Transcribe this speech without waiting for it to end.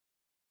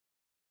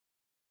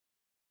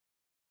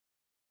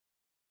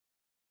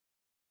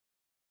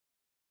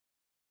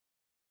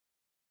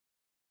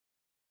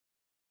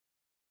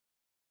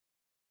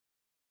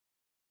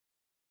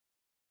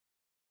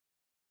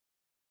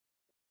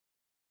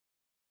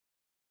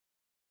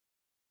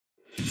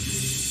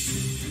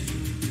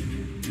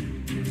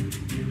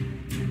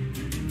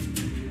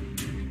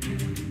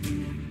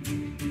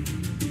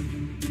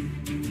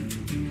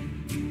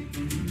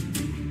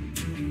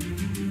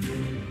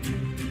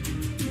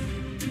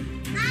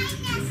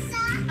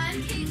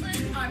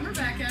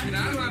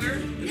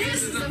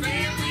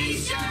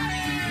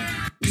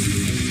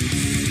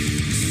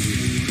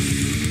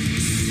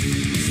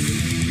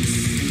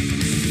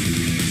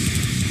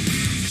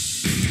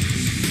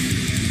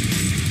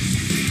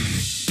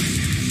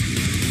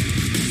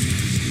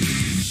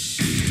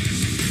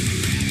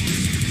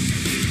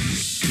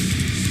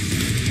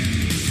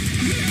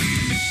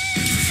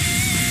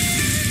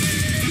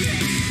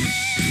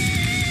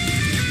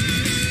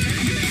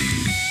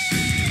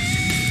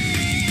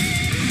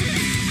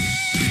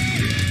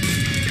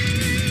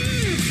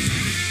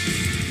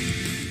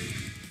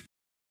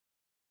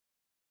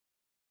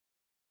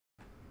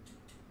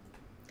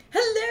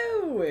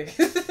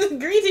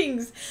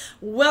Greetings!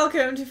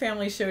 Welcome to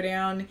Family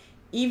Showdown,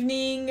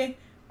 evening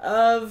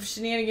of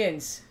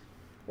shenanigans.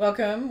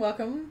 Welcome,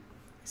 welcome.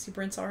 I see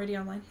Brent's already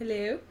online.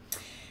 Hello.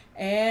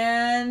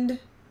 And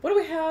what do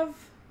we have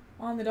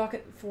on the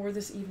docket for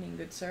this evening,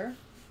 good sir?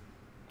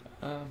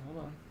 Hold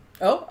on.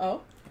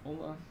 Oh.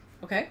 Hold on.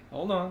 Okay.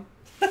 Hold on.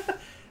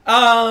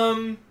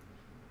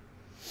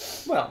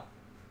 Well,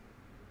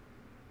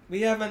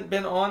 we haven't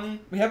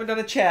done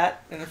a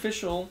chat, an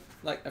official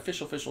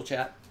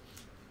chat,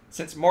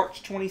 since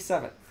March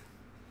 27th.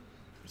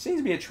 It seems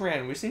to be a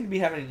trend. We seem to be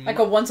having like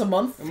a once a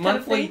month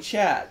monthly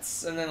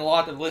chats, and then a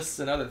lot of lists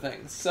and other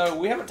things. So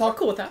we haven't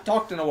cool with that.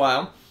 talked in a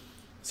while.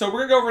 So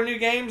we're gonna go over new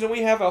games, and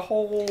we have a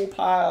whole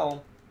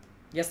pile.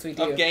 Yes, we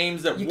do. Of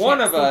games that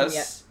one of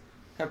us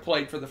have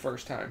played for the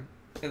first time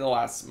in the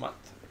last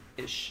month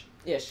ish.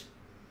 Yes.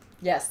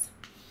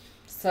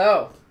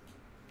 So,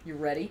 you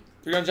ready?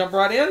 We're gonna jump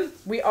right in.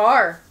 We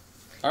are.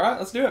 All right,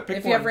 let's do it. Pick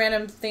if one. You have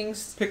random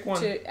things Pick one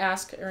to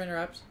ask or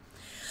interrupt.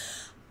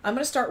 I'm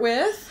going to start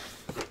with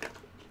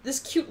this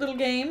cute little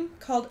game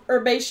called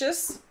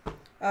Herbaceous.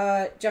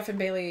 Jeff and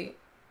Bailey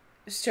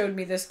showed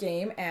me this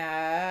game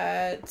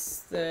at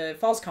the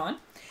Falls Con,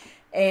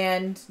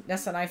 and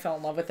Nessa and I fell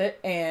in love with it,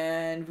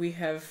 and we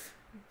have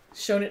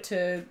shown it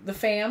to the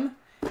fam.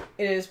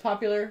 It is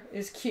popular. It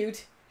is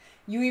cute.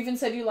 You even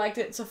said you liked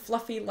it. It's a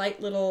fluffy,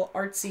 light little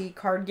artsy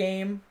card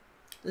game.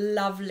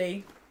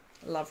 Lovely.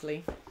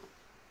 Lovely.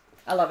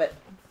 I love it.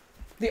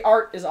 The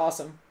art is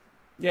awesome.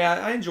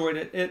 Yeah, I enjoyed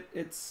it.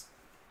 It's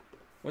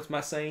what's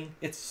my saying?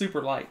 It's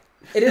super light.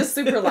 It is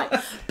super light.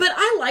 But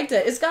I liked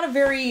it. It's got a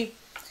very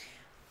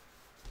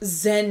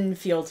zen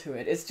feel to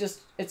it.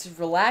 It's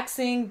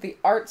relaxing. The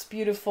art's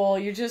beautiful.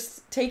 You're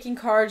just taking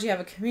cards. You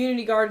have a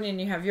community garden and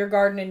you have your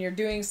garden and you're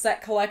doing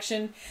set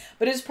collection.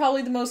 But it's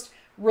probably the most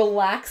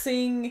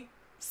relaxing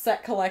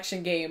set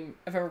collection game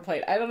I've ever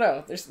played. I don't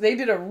know. They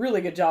did a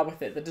really good job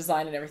with it. The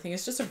design and everything.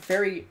 It's just a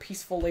very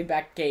peaceful, laid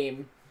back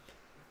game.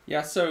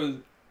 Yeah, so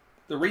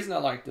the reason I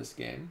like this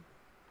game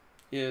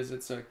is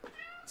it's a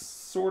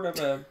sort of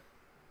a...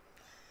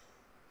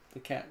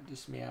 The cat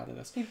just meowed at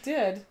us. He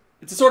did.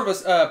 It's a sort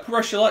of a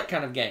push your luck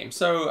kind of game.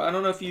 So I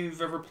don't know if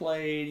you've ever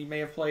played... You may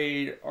have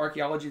played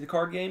Archaeology, the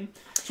card game.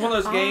 It's one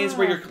of those games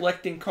where you're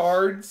collecting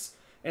cards,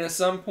 and at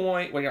some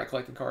point... Well, you're not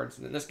collecting cards.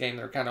 In this game,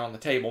 they're kind of on the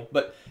table.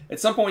 But at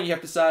some point, you have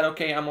to decide,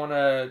 okay, I'm going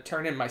to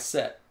turn in my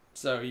set.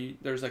 So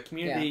there's a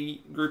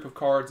community group of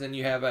cards, and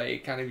you have a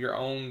kind of your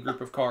own group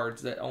of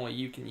cards that only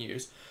you can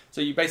use. So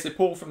you basically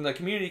pull from the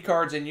community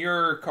cards and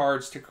your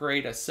cards to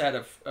create a set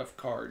of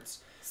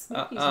cards.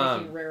 Smokey's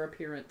making rare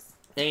appearance.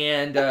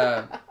 And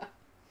the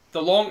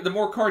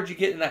more cards you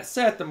get in that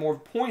set, the more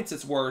points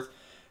it's worth.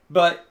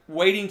 But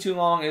waiting too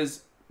long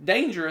is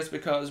dangerous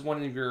because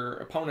one of your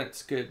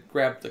opponents could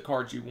grab the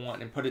cards you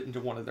want and put it into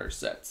one of their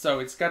sets. So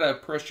it's got a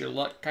push your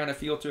luck kind of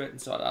feel to it,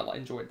 and so I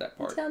enjoyed that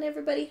part. I'm telling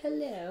everybody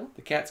hello.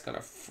 The cat's gonna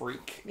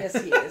freak. Yes,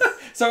 he is.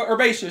 So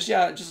Herbaceous,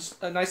 yeah,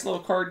 just a nice little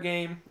card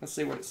game. Let's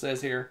see what it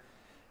says here.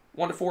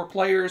 1 to 4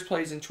 players,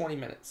 plays in 20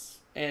 minutes.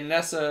 And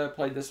Nessa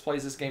plays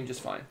this game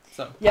just fine.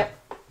 So yep,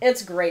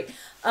 it's great.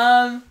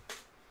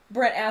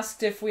 Brett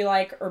asked if we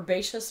like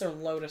Herbaceous or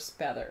Lotus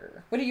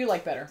better. What do you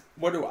like better?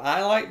 What do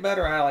I like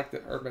better? I like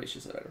the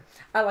Herbaceous better.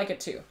 I like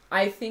it too.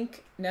 I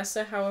think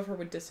Nessa, however,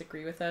 would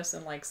disagree with us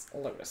and likes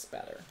Lotus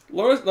better.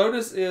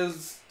 Lotus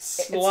is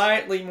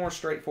slightly more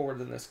straightforward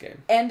than this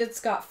game. And it's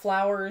got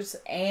flowers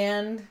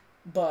and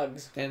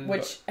bugs, and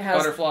which has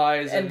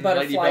butterflies and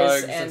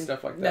ladybugs and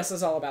stuff like that.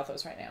 Nessa's all about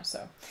those right now.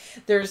 So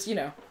there's,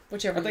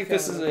 whichever. I think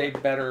this is a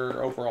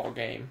better overall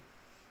game.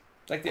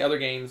 Like the other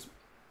games,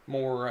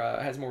 more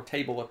has more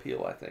table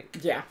appeal, I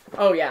think. Yeah.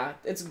 Oh yeah,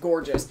 it's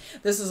gorgeous.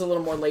 This is a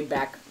little more laid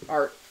back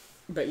art,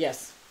 but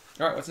yes.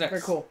 All right, what's next?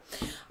 Very cool.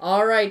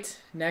 All right,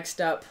 next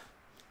up.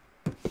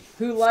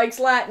 Who likes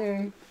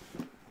Latin?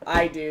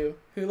 I do.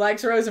 Who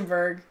likes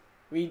Rosenberg?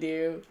 We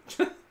do.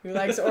 Who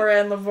likes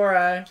Ora and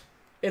Lavora?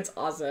 It's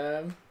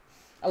awesome.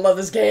 I love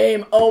this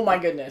game. Oh my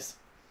goodness.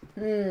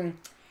 I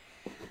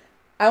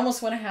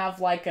almost want to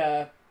have like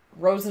a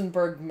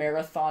Rosenberg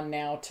marathon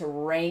now to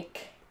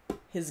rank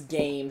his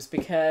games,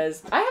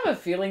 because I have a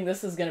feeling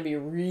this is going to be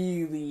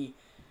really,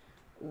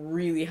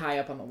 really high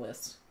up on the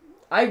list.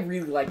 I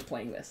really liked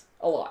playing this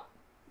a lot.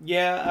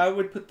 Yeah, I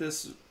would put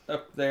this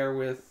up there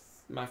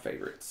with my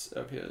favorites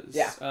of his.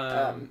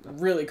 Yeah,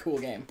 really cool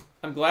game.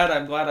 I'm glad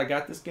I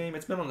got this game.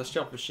 It's been on the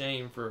shelf of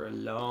shame for a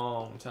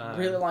long time.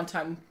 Really long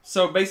time.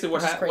 So basically,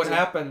 what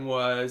happened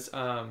was,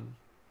 I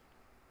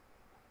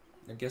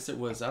guess it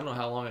was, I don't know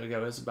how long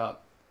ago. It was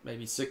about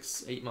maybe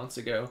 6-8 months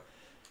ago.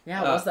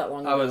 Yeah, it was that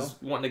long ago. I was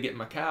wanting to get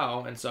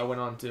Macau, and so I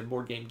went on to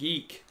Board Game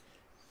Geek,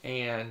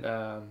 and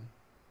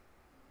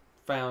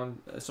found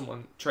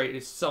someone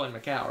selling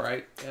Macau,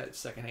 right?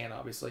 Secondhand,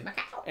 obviously.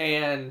 Macau.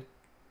 And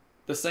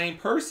the same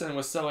person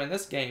was selling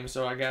this game,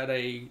 so I got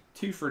a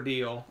 2-for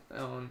deal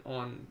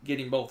on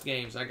getting both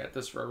games. I got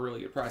this for a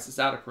really good price. It's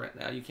out of print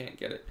now. You can't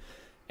get it.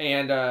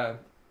 And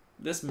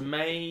this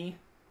may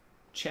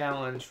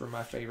challenge for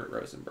my favorite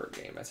Rosenberg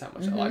game. That's how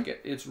much I like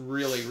it. It's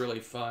really, really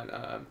fun.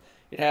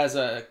 It has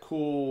a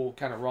cool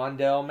kind of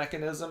rondelle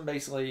mechanism.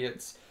 Basically,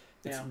 it's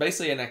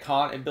basically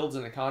it builds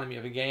an economy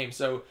of a game.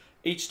 So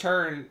each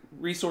turn,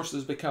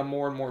 resources become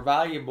more and more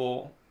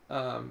valuable,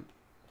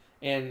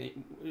 and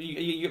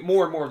you get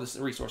more and more of this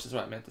resource. Is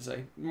what I meant to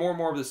say. More and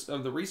more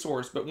of the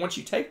resource. But once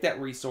you take that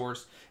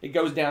resource, it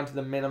goes down to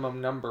the minimum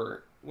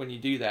number when you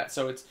do that.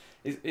 So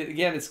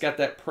it's got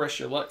that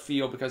pressure luck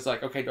feel, because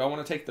like, okay, do I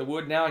want to take the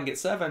wood now and get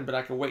 7, but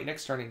I can wait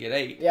next turn and get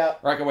 8? Yeah.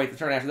 Or I can wait the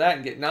turn after that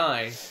and get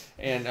 9.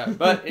 And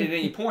but at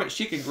any point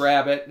she could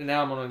grab it, and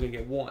now I'm only going to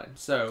get 1.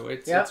 So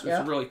it's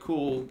really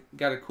cool.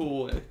 Got a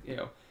cool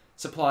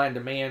supply and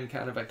demand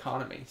kind of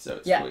economy. So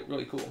it's really,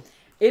 really cool.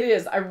 It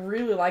is. I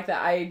really like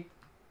that. I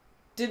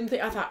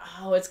thought,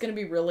 oh, it's going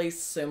to be really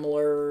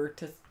similar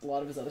to a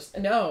lot of his others.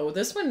 No,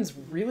 this one's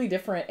really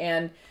different,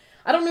 and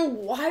I don't know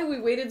why we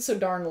waited so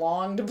darn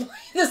long to play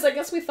this. I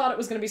guess we thought it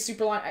was going to be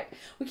super long.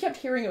 We kept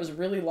hearing it was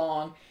really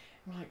long.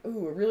 We're like,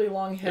 ooh, a really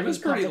long, heavy, it was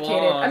pretty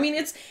complicated. long. I mean,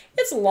 it's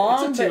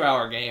long. It's a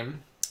 2-hour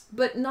game.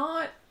 But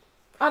not,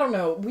 I don't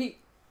know.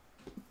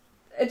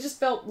 It just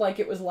felt like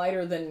it was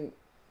lighter than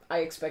I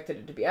expected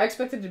it to be. I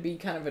expected it to be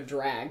kind of a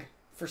drag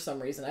for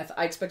some reason.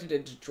 I expected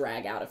it to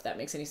drag out, if that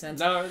makes any sense.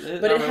 No,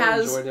 but it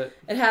has enjoyed it.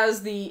 It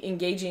has the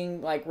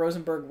engaging, like,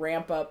 Rosenberg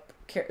ramp up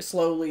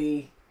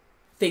slowly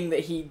thing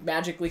that he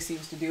magically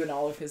seems to do in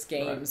all of his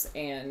games,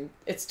 and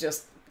it's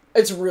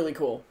really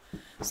cool.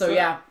 So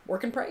yeah,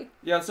 work and pray.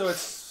 Yeah, so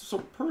it's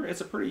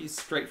a pretty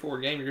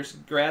straightforward game. You're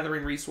just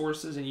gathering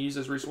resources, and you use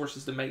those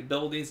resources to make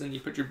buildings, and you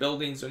put your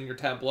buildings on your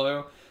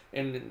tableau,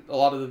 and a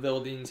lot of the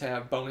buildings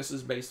have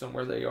bonuses based on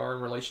where they are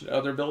in relation to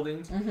other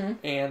buildings,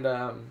 and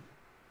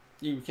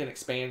you can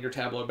expand your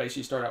tableau base.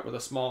 You start out with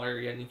a small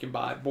area, and you can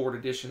buy board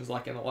additions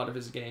like in a lot of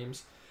his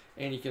games.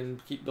 And you can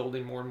keep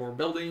building more and more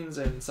buildings,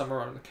 and some are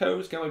on the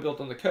coast, can only be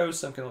built on the coast,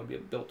 some can only be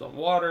built on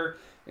water,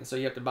 and so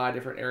you have to buy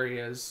different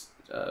areas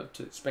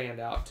to expand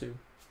out to.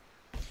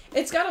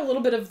 It's got a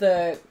little bit of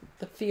the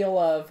feel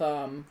of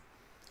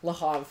Le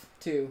Havre,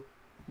 too,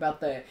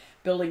 about the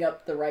building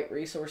up the right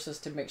resources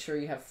to make sure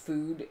you have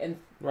food and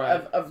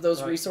of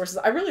those resources.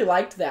 I really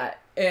liked that.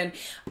 And,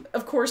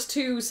 of course,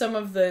 too, some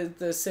of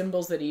the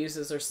symbols that he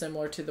uses are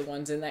similar to the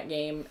ones in that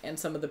game, and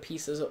some of the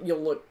pieces,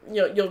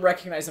 you'll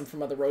recognize them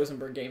from other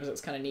Rosenberg games. It's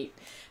kind of neat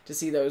to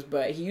see those,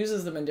 but he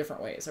uses them in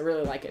different ways. I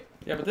really like it.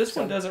 Yeah, but this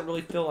one doesn't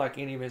really feel like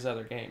any of his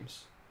other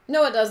games.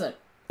 No, it doesn't.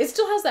 It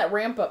still has that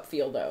ramp-up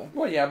feel, though.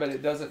 Well, yeah, but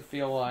it doesn't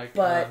feel like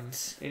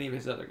any of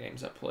his other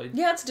games I've played.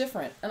 Yeah, it's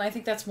different, and I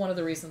think that's one of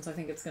the reasons I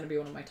think it's going to be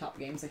one of my top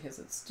games of his.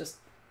 It's just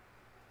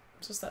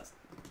that.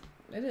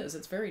 It is.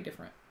 It's very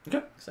different.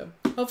 Okay. So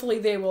hopefully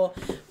they will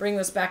bring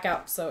this back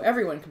out so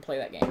everyone can play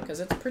that game, because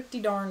it's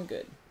pretty darn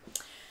good.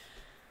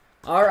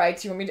 All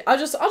right, you want me to? I'll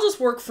just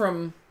work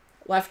from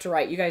left to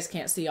right. You guys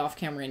can't see off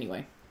camera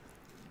anyway.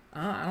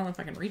 I don't know if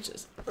I can reach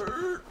this.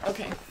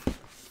 Okay.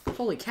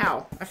 Holy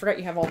cow! I forgot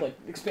you have all the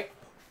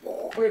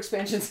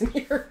expansions in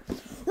here.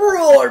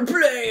 Role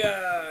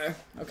player.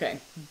 Okay,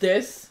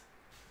 this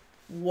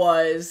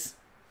was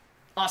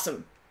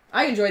awesome.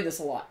 I enjoyed this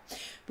a lot.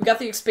 We got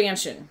the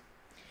expansion,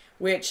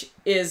 which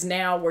is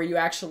now where you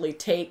actually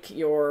take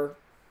your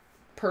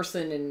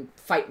person and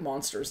fight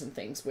monsters and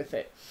things with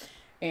it.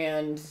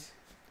 And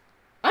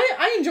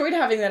I enjoyed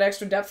having that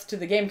extra depth to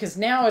the game, because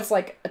now it's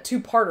like a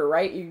 2-parter,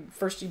 right?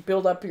 First you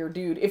build up your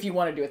dude, if you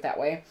want to do it that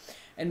way,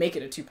 and make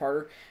it a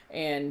 2-parter,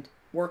 and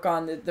work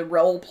on the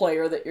role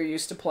player that you're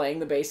used to playing,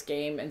 the base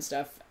game and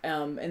stuff.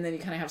 And then you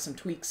kind of have some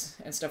tweaks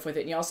and stuff with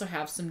it. And you also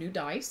have some new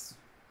dice.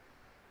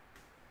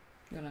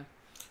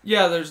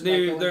 Yeah, there's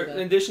new. In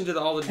addition to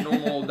all the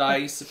normal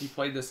dice, if you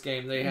played this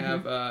game, they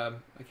have I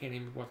can't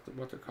even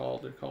what they're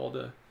called. They're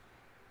called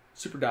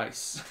super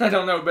dice. I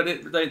don't know, but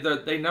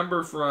they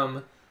number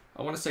from,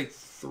 I want to say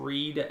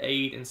 3 to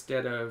 8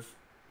 instead of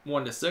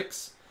 1 to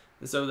 6,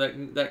 and so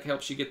that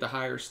helps you get the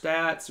higher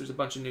stats. There's a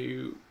bunch of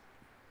new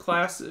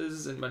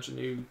classes and a bunch of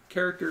new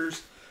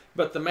characters,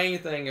 but the main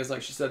thing is,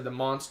 like she said, the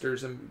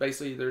monsters. And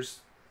basically there's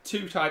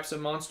 2 types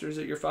of monsters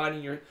that you're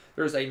fighting.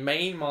 There's a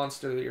main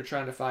monster that you're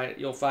trying to fight.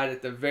 You'll fight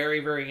at the very,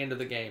 very end of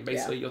the game.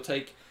 Basically, you'll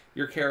take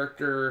your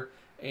character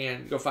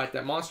and go fight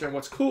that monster. And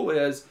what's cool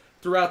is,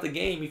 throughout the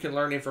game, you can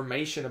learn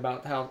information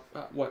about how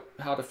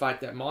to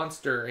fight that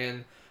monster.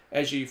 And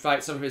as you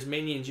fight some of his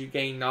minions, you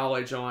gain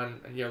knowledge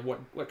on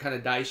what kind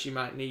of dice you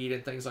might need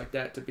and things like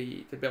that to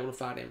be able to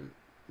fight him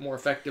more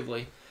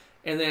effectively.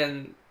 And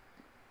then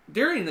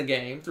during the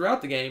game,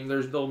 throughout the game,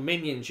 there's little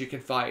minions you can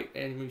fight,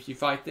 and if you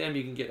fight them,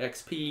 you can get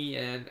XP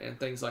and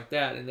things like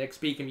that. And the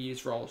XP can be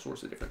used for all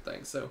sorts of different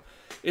things. So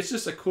it's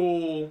just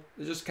it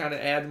just kind of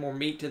adds more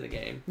meat to the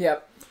game.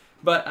 Yep.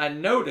 But I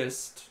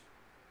noticed,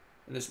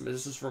 and this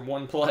is from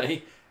one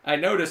play, I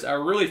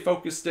really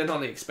focused in on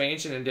the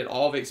expansion and did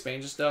all the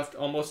expansion stuff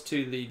almost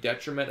to the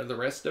detriment of the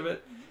rest of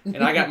it.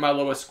 And I got my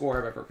lowest score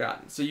I've ever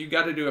gotten. So you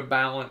got to do a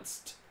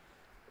balanced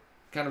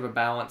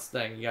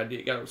thing.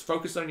 You got to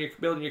focus on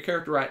building your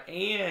character right,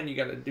 and you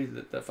got to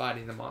do the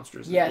fighting the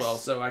monsters as well.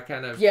 So I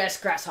kind of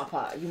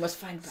grasshopper. You must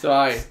find. So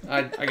I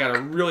got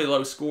a really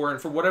low score,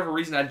 and for whatever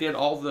reason, I did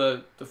all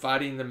the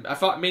fighting. I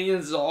fought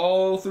minions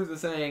all through the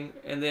thing,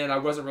 and then I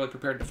wasn't really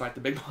prepared to fight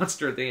the big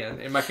monster at the end.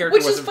 And my character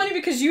is funny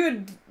because you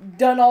had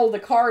done all the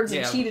cards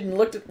and cheated and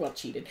looked at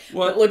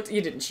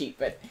you didn't cheat,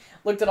 but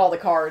looked at all the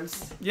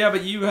cards. Yeah,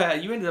 but you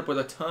ended up with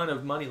a ton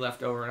of money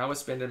left over, and I was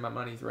spending my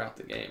money throughout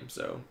the game,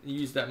 so you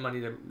used that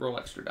money to roll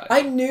extra dice.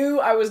 I knew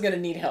I was going to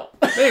need help.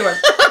 Anyway,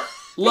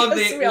 love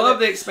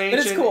the expansion.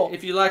 But it's cool.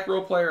 If you like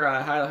Role Player,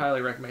 I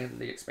highly recommend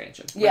the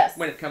expansion.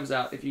 When it comes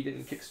out, if you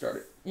didn't kickstart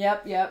it.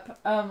 Yep.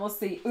 Let's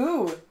see.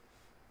 Ooh,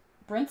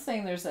 Brent's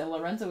saying there's a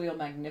Lorenzo Wheel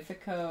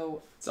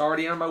Magnifico. It's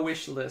already on my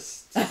wish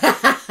list.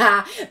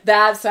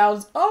 That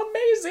sounds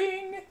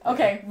amazing.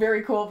 Okay,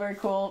 very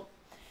cool.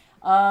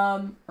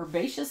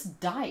 Herbaceous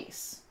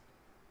dice.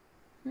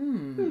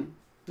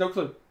 No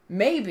clue.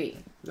 Maybe.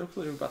 No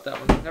clue about that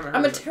one. Never heard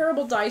I'm a of it.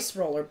 terrible dice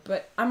roller,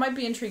 but I might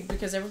be intrigued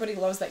because everybody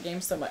loves that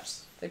game so much.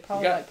 They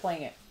probably like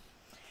playing it.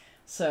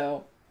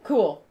 So,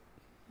 cool.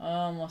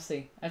 Let's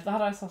see. I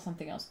thought I saw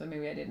something else, but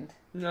maybe I didn't.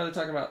 No, they're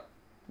talking about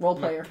Role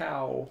Player.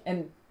 Cow.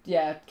 And,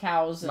 yeah,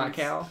 cows. And my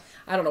cow.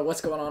 I don't know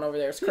what's going on over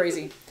there. It's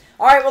crazy.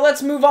 All right, well,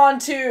 let's move on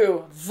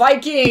to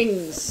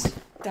Vikings.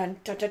 Dun,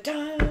 dun, dun,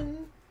 dun.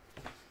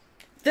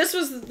 This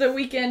was the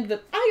weekend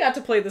that I got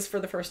to play this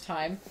for the first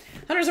time.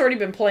 Hunter's already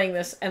been playing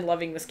this and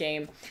loving this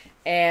game.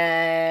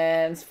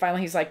 And finally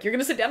he's like, you're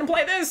going to sit down and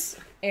play this.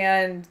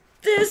 And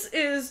this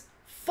is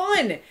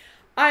fun.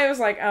 I was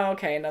like, oh,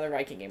 okay, another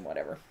Viking game,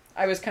 whatever.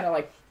 I was kind of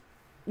like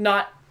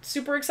not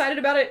super excited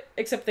about it,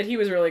 except that he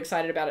was really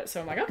excited about it.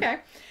 So I'm like, okay.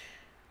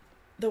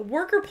 The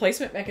worker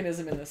placement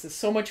mechanism in this is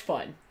so much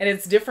fun. And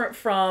it's different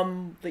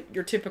from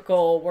your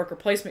typical worker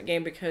placement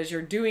game because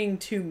you're doing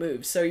 2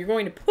 moves. So you're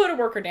going to put a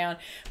worker down,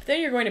 but then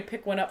you're going to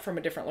pick one up from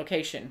a different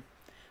location.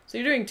 So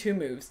you're doing 2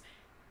 moves.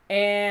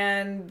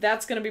 And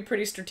that's going to be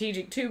pretty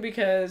strategic too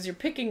because you're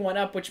picking one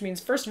up, which means,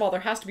 first of all,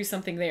 there has to be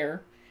something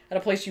there at a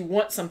place you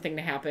want something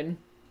to happen.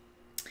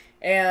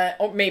 And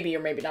maybe or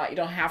maybe not. You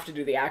don't have to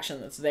do the action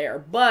that's there.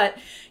 But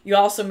you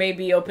also may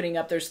be opening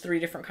up, there's 3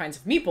 different kinds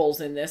of meeples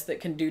in this that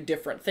can do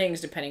different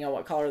things depending on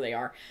what color they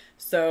are.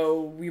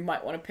 So you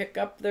might want to pick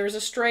up, there's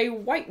a stray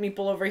white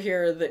meeple over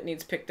here that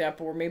needs picked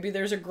up. Or maybe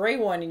there's a gray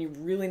one and you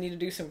really need to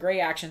do some gray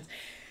actions.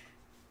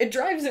 It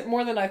drives it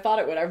more than I thought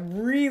it would. I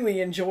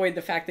really enjoyed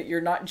the fact that you're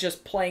not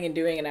just playing and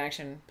doing an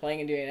action.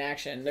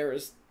 There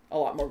was a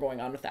lot more going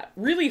on with that.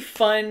 Really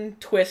fun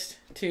twist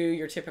to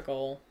your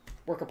typical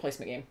worker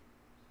placement game.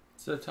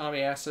 So Tommy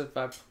asked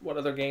what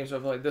other games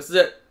I've played. This is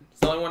it.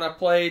 It's the only one I've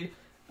played.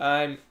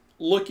 I'm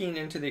looking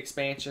into the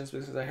expansions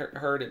because I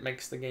heard it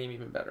makes the game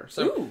even better.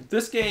 So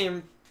This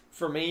game,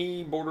 for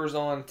me, borders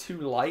on too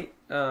light.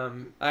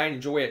 I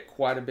enjoy it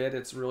quite a bit.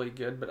 It's really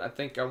good, but I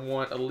think I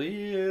want a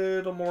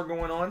little more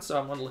going on, so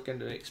I'm going to look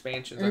into the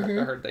expansions. I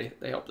heard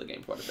they helped the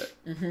game quite a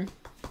bit.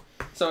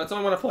 So it's the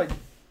only one I played.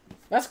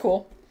 That's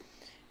cool.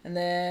 And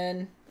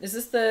then, is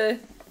this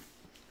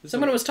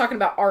someone was talking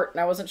about art,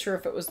 and I wasn't sure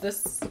if it was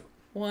this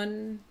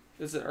one.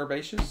 Is it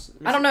herbaceous?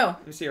 I don't know.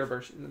 Let me see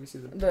herbaceous. Let me see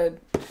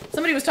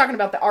somebody was talking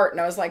about the art, and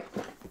I was like,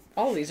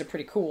 all of these are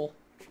pretty cool.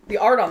 The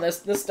art on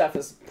this stuff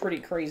is pretty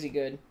crazy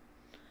good.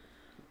 I'm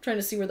trying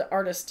to see where the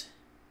artist.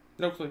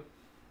 No clue.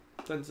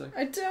 Doesn't say.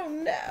 I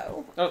don't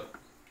know. Oh,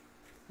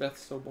 Beth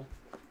Sobel.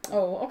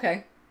 Oh,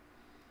 okay.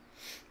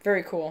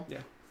 Very cool. Yeah.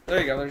 There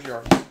you go. There's your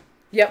artist.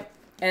 Yep.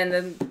 And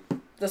then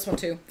this one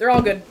too. They're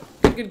all good.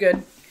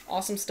 Good.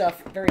 Awesome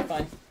stuff. Very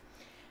fun.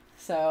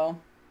 So.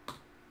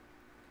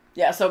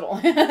 Yeah, Sobel.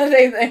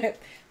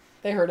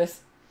 they heard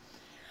us.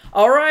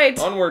 All right.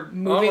 Onward.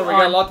 Moving on. We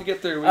got a lot to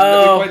get through. We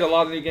played a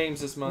lot of new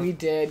games this month. We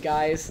did,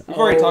 guys. We've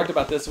already talked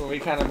about this one. We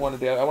kind of want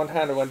to do. I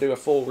kind of want to do a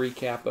full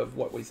recap of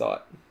what we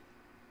thought.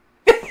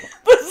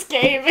 This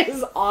game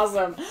is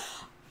awesome.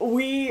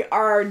 We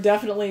are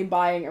definitely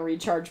buying a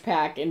recharge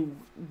pack and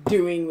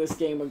doing this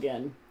game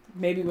again.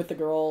 Maybe with the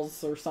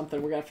girls or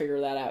something. We're gonna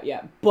figure that out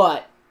yet.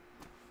 But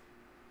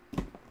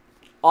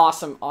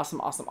awesome.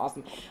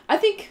 I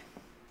think.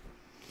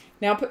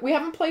 Now, we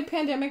haven't played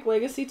Pandemic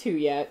Legacy 2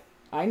 yet.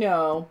 I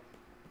know.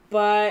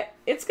 But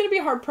it's going to be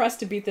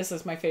hard-pressed to beat this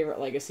as my favorite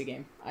Legacy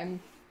game.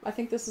 I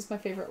think this is my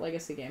favorite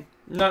Legacy game.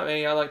 Not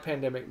me. I like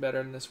Pandemic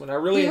better than this one. I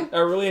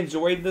really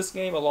enjoyed this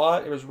game a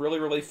lot. It was really,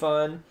 really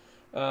fun.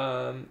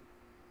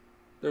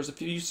 There's a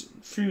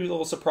few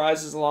little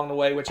surprises along the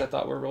way, which I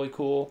thought were really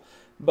cool.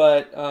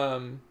 But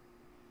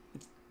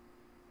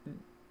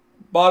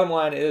bottom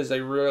line is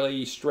a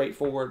really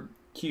straightforward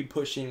cube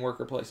pushing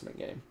worker placement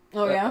game.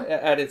 Oh yeah.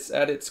 At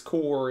its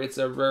core, it's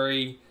a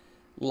very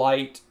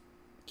light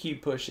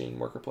cube pushing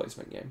worker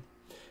placement game.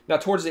 Now,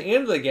 towards the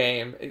end of the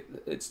game,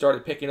 it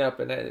started picking up,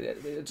 and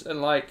it's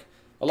like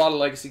a lot of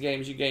legacy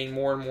games, you gain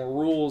more and more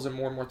rules and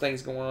more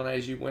things going on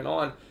as you went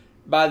on.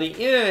 By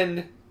the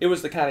end, it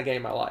was the kind of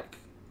game I like.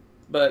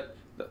 But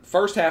the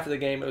first half of the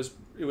game,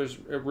 it was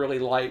a really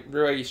light,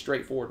 very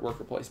straightforward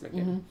worker placement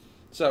game. Mm-hmm.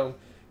 So,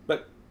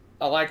 but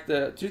I like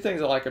the two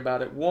things I like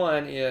about it.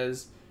 One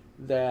is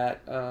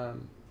that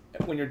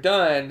when you're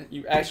done,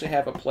 you actually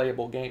have a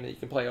playable game that you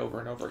can play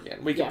over and over again.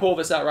 We can pull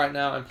this out right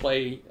now and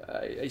play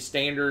a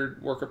standard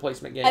worker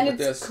placement game with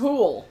this. And it's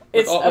cool.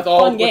 With It's all, a with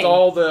fun game. With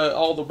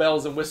all the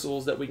bells and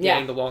whistles that we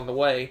gained along the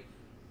way.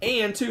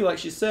 And two, like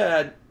she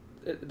said,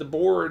 the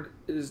board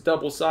is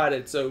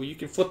double-sided, so you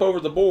can flip over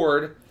the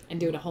board and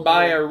do it a whole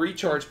buy a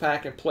recharge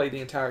pack and play the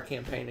entire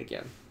campaign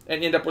again.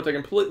 And end up with a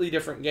completely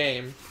different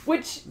game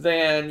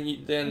than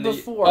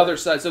the other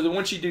side. So then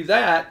once you do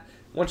that,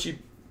 once you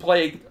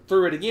play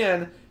through it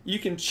again, you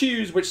can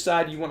choose which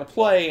side you want to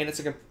play, and it's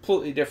a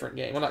completely different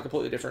game. Well, not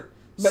completely different,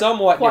 but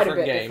somewhat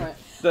different game.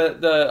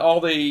 Different.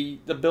 All the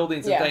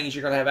buildings and things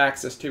you're going to have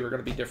access to are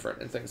going to be different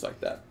and things like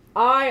that.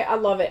 I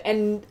love it,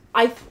 and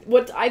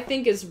what I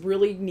think is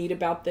really neat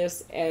about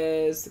this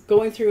is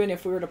going through, and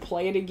if we were to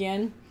play it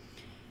again,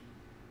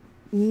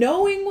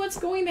 knowing what's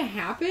going to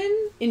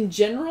happen in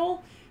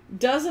general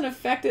doesn't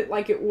affect it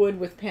like it would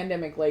with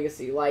Pandemic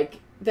Legacy. Like,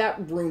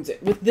 that ruins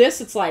it. With this,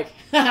 it's like,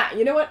 haha,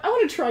 you know what? I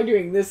want to try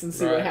doing this and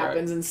see what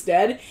happens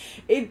instead.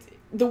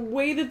 The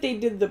way that they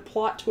did the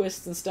plot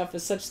twists and stuff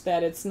is such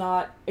that it's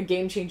not a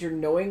game changer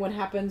knowing what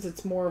happens.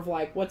 It's more of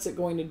like, what's it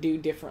going to do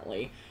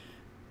differently?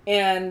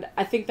 And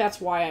I think that's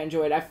why I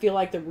enjoy it. I feel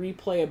like the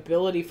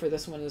replayability for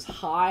this one is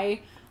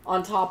high,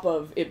 on top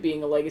of it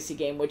being a legacy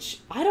game, which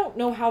I don't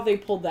know how they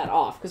pulled that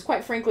off. Because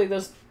quite frankly,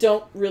 those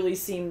don't really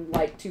seem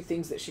like two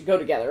things that should go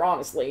together,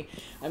 honestly.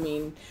 I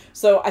mean,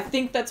 so I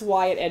think that's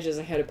why it edges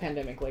ahead of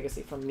Pandemic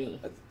Legacy for me.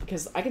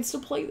 Because I can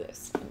still play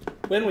this.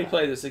 When we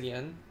play this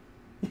again,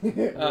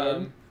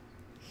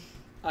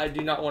 I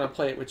do not want to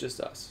play it with just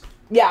us.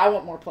 Yeah, I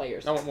want more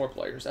players. I want more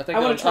players. I think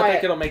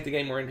it'll make the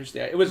game more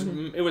interesting. It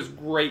was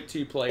great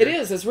 2 players. It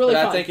is. It's really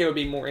fun. I think it would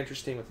be more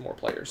interesting with more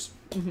players,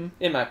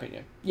 in my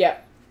opinion. Yeah.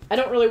 I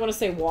don't really want to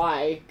say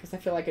why, because I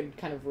feel like it'd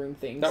kind of ruin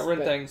things. Don't ruin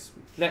things.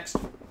 Next.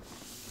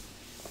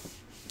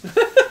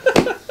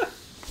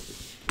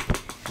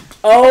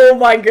 Oh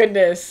my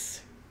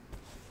goodness.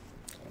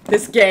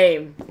 This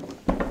game.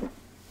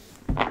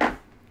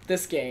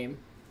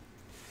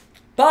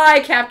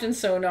 Bye, Captain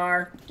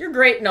Sonar. You're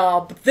great and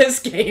all, but this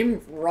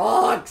game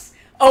rocks.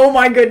 Oh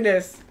my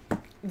goodness.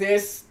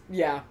 This,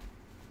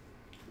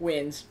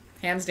 wins.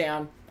 Hands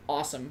down.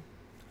 Awesome.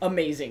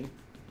 Amazing.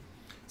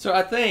 So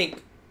I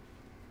think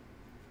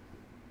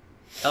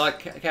I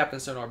like Captain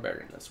Sonar better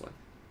than this one.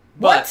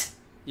 What?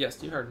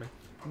 Yes, you heard me.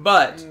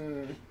 But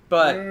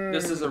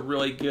this is a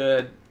really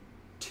good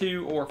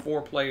 2 or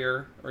 4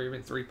 player, or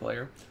even 3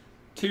 player,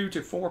 2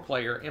 to 4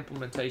 player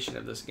implementation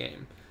of this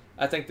game.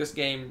 I think this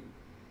game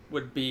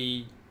would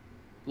be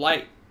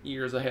light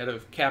years ahead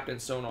of Captain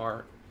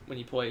Sonar when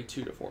you play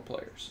 2 to 4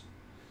 players.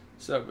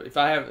 So if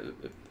I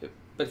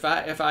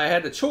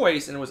had the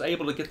choice and was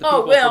able to get the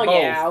people for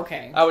both,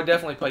 I would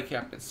definitely play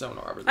Captain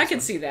Sonar over this I can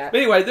see that. But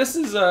anyway, this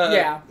is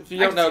if you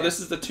don't know, this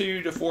is the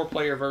 2 to 4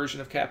 player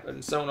version of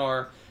Captain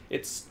Sonar.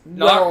 It's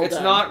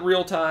not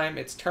real time,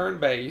 it's turn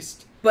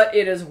based. But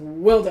it is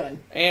well done.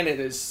 And it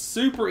is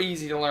super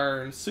easy to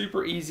learn,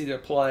 super easy to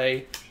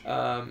play.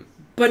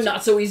 But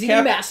not so easy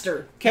to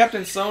master.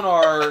 Captain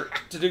Sonar,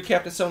 to do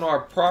Captain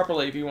Sonar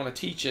properly, if you want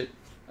to teach it,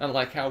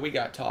 unlike how we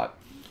got taught,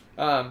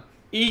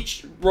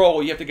 each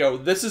role you have to go,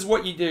 this is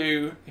what you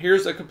do,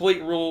 here's the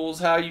complete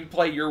rules, how you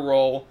play your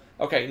role.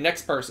 Okay,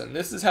 next person,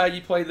 this is how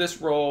you play this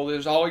role,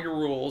 there's all your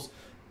rules.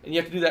 And you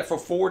have to do that for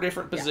 4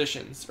 different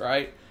positions,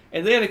 right?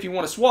 And then if you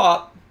want to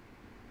swap,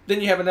 then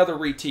you have another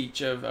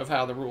reteach of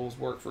how the rules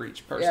work for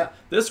each person. Yeah.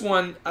 This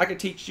one, I could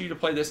teach you to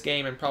play this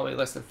game in probably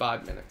less than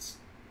 5 minutes.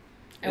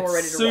 And we're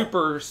ready to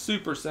roll.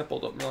 Super simple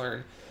to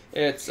learn.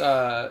 It's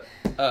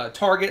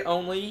Target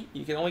only.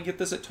 You can only get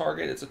this at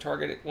Target. It's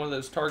one of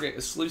those Target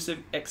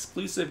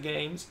exclusive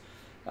games.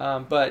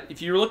 But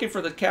if you're looking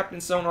for the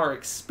Captain Sonar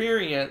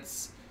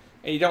experience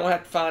and you don't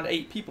have to find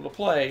 8 people to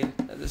play,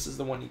 this is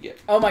the one you get.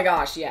 Oh my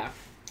gosh, yeah.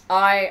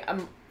 I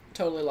am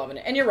totally loving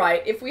it. And you're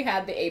right, if we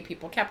had the 8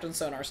 people, Captain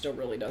Sonar still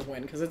really does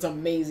win because it's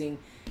amazing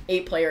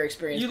 8-player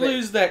experience. You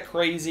lose that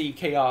crazy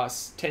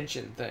chaos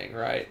tension thing,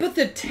 right? But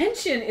the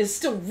tension is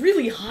still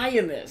really high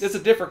in this. It's a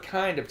different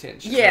kind of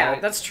tension. Yeah,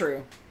 right? That's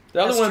true.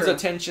 The other one's a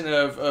tension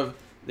of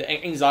the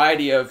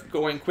anxiety of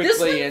going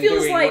quickly and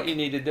doing what you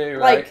need to do,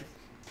 right? Like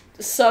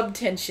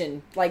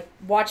sub-tension, like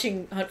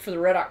watching Hunt for the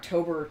Red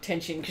October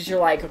tension, because you're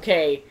like,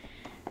 okay,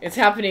 It's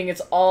happening.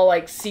 It's all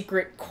like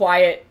secret,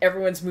 quiet.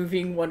 Everyone's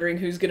moving, wondering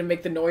who's gonna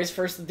make the noise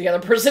first that the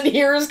other person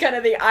hears, kind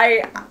of thing.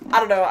 I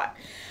don't know.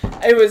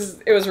 It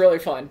was really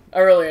fun. I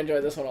really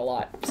enjoyed this one a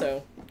lot.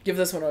 So give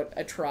this one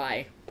a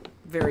try.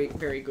 Very,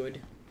 very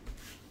good.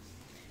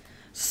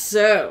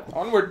 So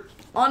Onward.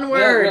 Onward.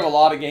 Yeah, we have a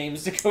lot of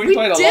games to go. We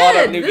played a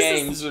lot of new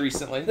games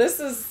recently. This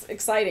is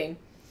exciting.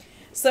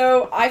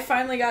 So I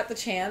finally got the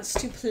chance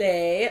to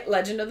play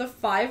Legend of the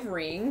Five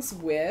Rings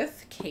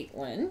with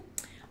Caitlin.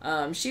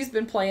 She's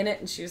been playing it,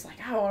 and she was like,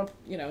 I want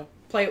to,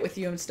 play it with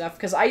you and stuff.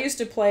 Because I used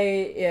to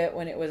play it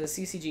when it was a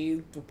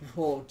CCG.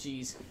 Oh,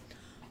 geez.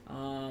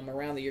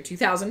 Around the year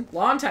 2000.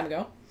 Long time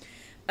ago.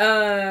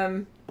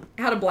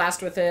 Had a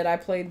blast with it. I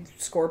played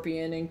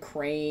Scorpion and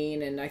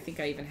Crane, and I think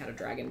I even had a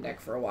Dragon deck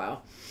for a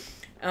while.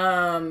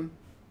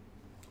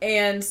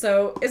 And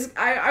so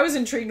I was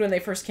intrigued when they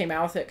first came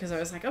out with it, because I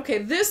was like, okay,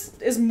 this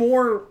is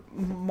more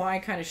my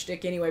kind of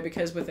shtick anyway,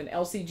 because with an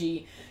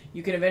LCG,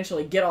 you can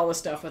eventually get all the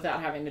stuff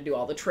without having to do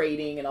all the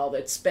trading and all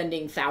the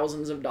spending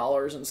thousands of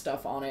dollars and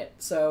stuff on it.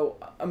 So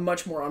I'm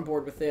much more on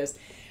board with this.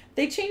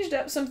 They changed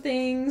up some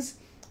things.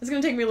 It's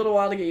going to take me a little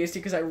while to get used to,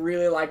 because I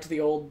really liked the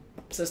old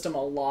system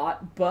a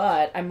lot.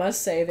 But I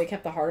must say they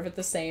kept the heart of it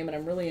the same, and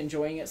I'm really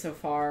enjoying it so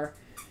far.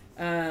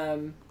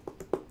 I've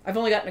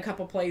only gotten a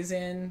couple plays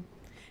in.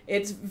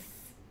 It's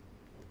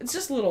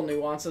just little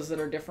nuances that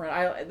are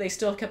different. They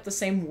still kept the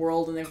same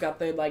world, and they've got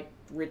the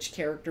rich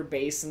character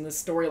base and the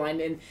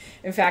storyline. And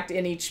in fact,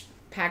 in each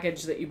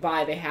package that you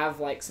buy, they have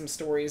some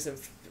stories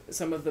of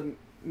some of the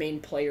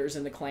main players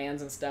in the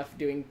clans and stuff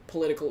doing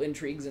political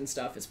intrigues and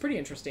stuff. It's pretty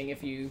interesting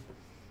if you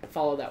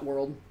follow that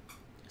world.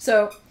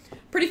 So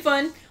pretty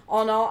fun.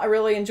 All in all, I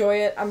really enjoy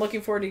it. I'm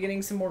looking forward to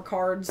getting some more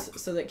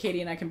cards so that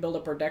Katie and I can build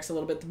up our decks a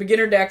little bit. The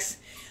beginner decks,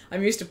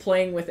 I'm used to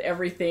playing with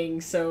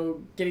everything,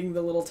 so getting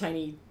the little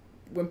tiny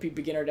wimpy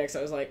beginner decks,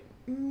 I was like,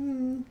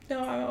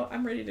 no,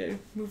 I'm ready to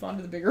move on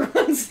to the bigger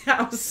ones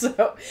now.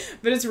 So,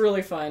 but it's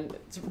really fun.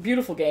 It's a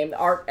beautiful game. The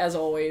art, as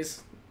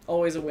always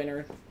a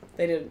winner.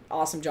 They did an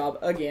awesome job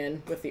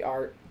again with the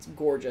art. It's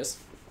gorgeous.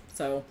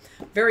 So,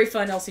 very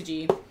fun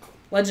LCG.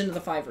 Legend of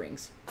the Five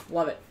Rings.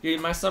 Love it. You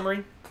need my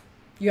summary?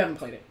 You haven't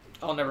played it.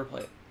 I'll never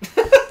play it.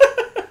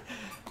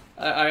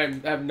 I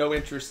have no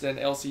interest in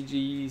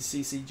LCGs,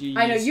 CCGs.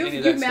 I know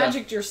you've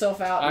magicked yourself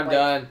out. I'm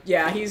done.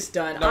 Yeah, he's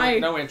done.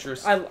 No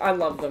interest. I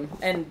love them,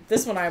 and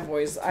this one I've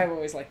always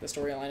liked the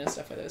storyline and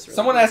stuff with this. Really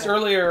Someone beautiful.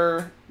 asked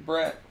earlier,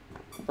 Brent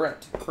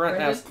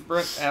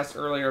asked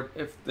earlier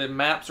if the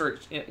maps are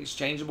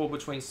exchangeable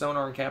between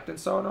Sonar and Captain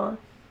Sonar.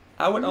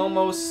 I would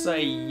almost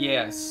say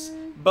yes,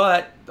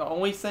 but the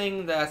only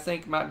thing that I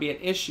think might be an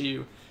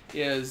issue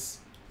is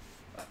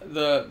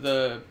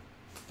the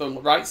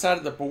right side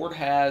of the board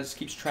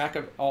keeps track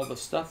of all the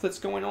stuff that's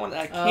going on.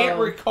 I can't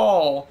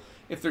recall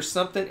if there's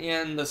something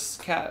in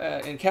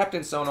in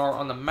Captain Sonar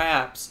on the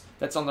maps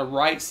that's on the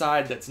right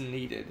side that's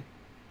needed.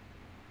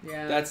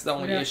 Yeah, that's the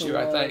only issue,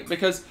 I think,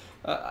 because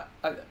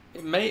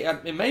it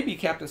may be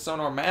Captain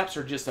Sonar maps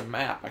are just a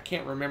map. I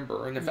can't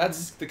remember, and if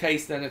that's the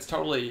case, then it's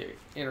totally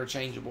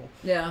interchangeable.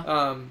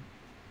 Yeah.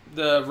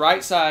 The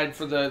right side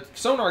for the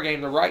Sonar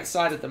game, the right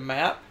side of the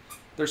map.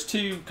 There's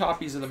two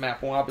copies of the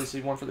map. One,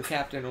 obviously, one for the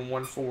captain and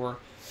one for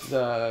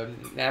the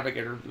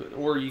navigator.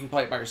 Or you can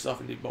play it by yourself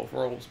and do both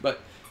roles. But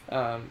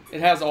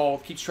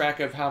it keeps track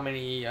of how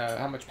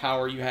much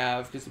power you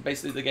have. Because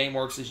basically the game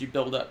works as you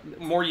build up. The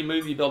more you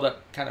move, you build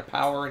up kind of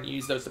power, and you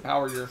use those to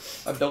power your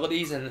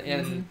abilities.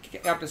 And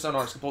Captain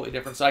Sonar is completely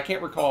different. So I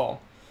can't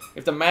recall.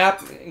 If the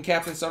map in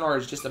Captain Sonar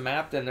is just a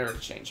map, then they're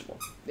interchangeable.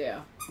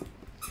 Yeah.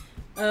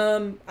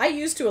 I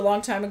used to a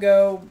long time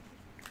ago.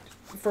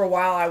 For a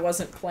while, I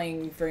wasn't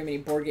playing very many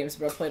board games,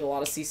 but I played a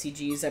lot of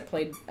CCGs. I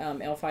played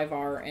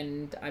L5R,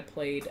 and I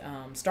played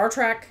Star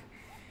Trek,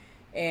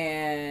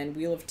 and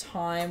Wheel of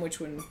Time,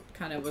 which one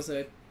kind of was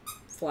a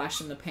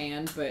flash in the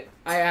pan, but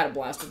I had a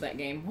blast with that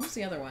game. What was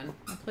the other one?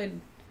 I played,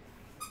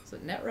 was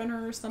it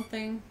Netrunner or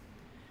something?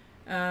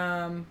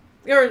 There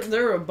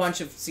were a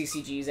bunch of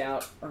CCGs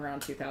out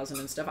around 2000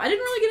 and stuff. I didn't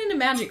really get into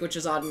Magic, which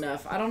is odd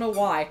enough. I don't know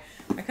why.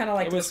 I kind of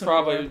like this one. It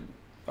was probably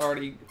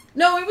already...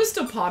 No, it was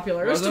still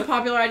popular. It was still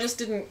popular. I just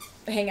didn't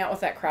hang out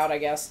with that crowd, I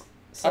guess.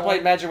 So, I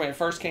played Magic when it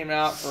first came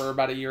out for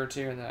about a year or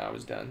two, and then I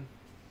was done.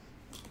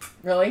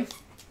 Really?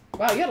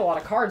 Wow, you had a lot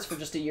of cards for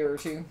just a year or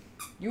two.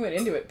 You went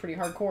into it pretty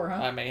hardcore,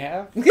 huh? I may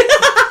have. You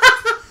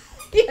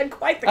had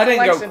quite the collection.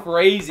 I didn't go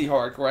crazy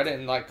hardcore. I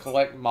didn't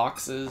collect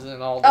moxes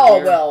and all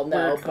the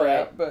weird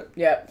crap. But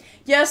yeah.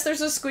 Yes, there's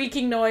a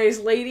squeaking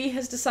noise. Lady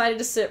has decided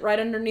to sit right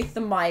underneath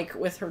the mic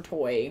with her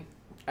toy.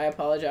 I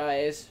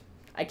apologize.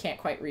 I can't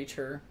quite reach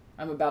her.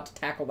 I'm about to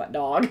tackle that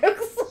dog.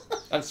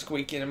 I'm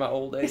squeaking in my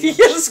old age.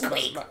 You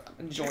squeak. My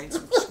joints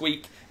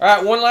squeak. All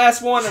right, one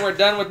last one, and we're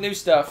done with new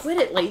stuff. Quit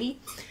it, lady.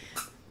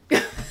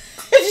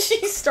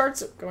 She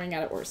starts going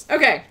at it worse.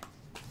 Okay.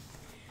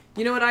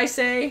 You know what I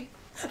say?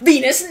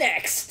 Venus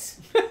next.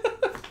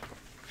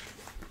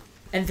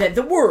 And then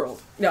the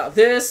world. No,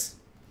 this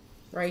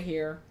right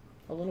here.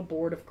 A little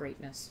board of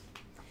greatness.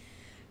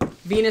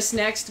 Venus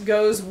next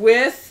goes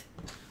with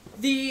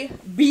the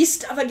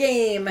beast of a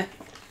game.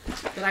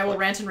 that I will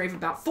rant and rave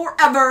about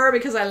forever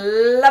because I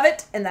love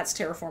it, and that's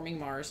Terraforming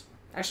Mars.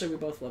 Actually, we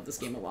both love this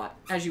game a lot,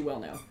 as you well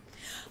know.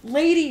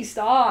 Lady,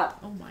 stop!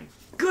 Oh my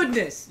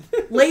goodness.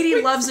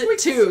 Lady loves it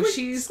too.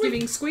 She's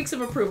giving squeaks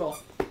of approval.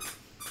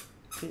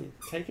 Can you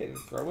take it and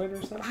throw it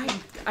or something?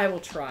 I will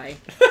try.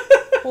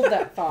 Hold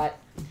that thought.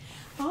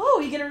 Oh,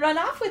 you're going to run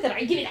off with it. All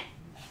right, give me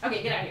that.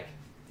 Okay, get out of here.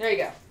 There you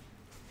go.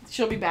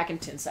 She'll be back in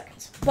 10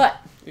 seconds. But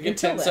you get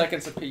 10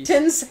 seconds apiece.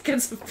 10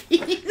 seconds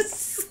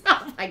apiece.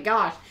 Oh my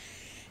gosh.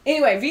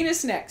 Anyway,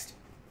 Venus Next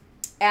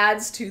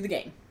adds to the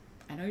game.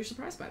 I know you're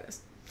surprised by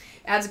this.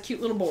 Adds a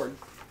cute little board.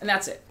 And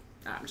that's it.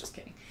 No, I'm just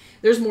kidding.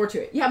 There's more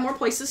to it. You have more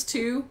places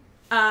to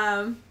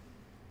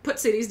put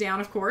cities down,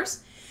 of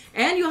course.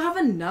 And you'll have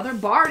another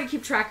bar to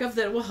keep track of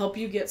that will help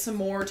you get some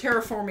more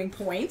terraforming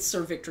points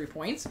or victory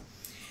points.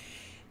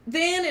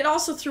 Then it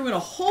also threw in a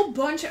whole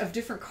bunch of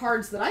different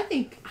cards that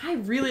I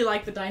really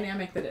like the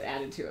dynamic that it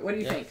added to it. What do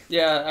you think?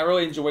 Yeah, I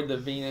really enjoyed the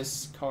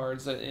Venus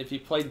cards. If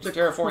you played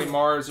Terraforming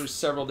Mars, there's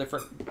several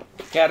different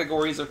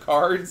categories of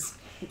cards.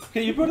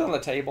 Can you put it on the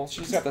table?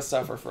 She's got to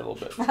suffer for a little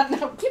bit.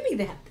 No, give me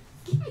that.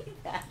 Give me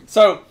that.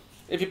 So,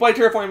 if you play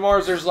Terraforming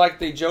Mars, there's like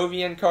the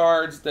Jovian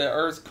cards, the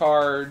Earth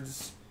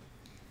cards,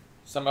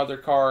 some other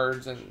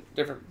cards, and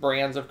different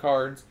brands of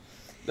cards.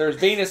 There's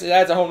Venus. It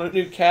adds a whole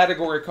new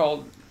category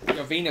called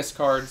Venus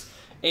cards,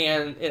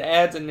 and it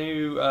adds a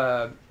new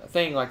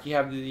thing. Like you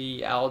have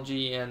the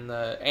algae and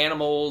the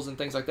animals and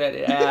things like that.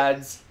 It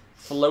adds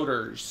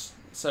floaters.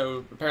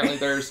 So apparently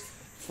there's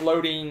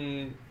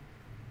floating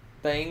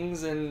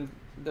things in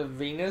the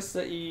Venus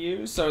that you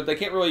use. So they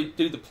can't really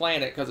do the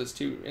planet because it's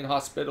too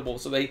inhospitable.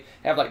 So they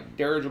have like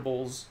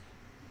dirigibles.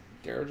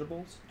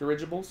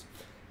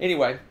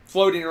 Anyway,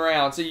 floating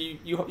around. So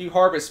you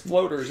harvest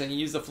floaters, and you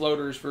use the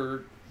floaters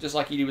for, just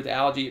like you do with the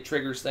algae, it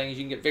triggers things.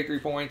 You can get victory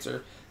points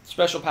or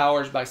special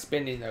powers by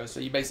spending those. So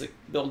you basically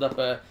build up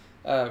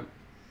a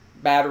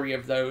battery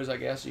of those, I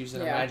guess,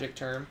 using a magic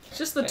term. It's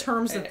just the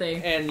terms that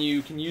they... And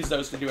you can use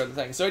those to do other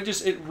things. So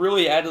it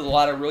really added a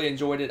lot. I really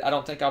enjoyed it. I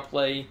don't think I'll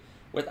play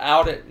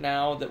without it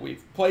now that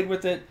we've played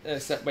with it,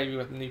 except maybe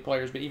with the new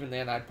players. But even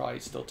then, I'd probably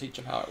still teach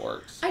them how it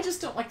works. I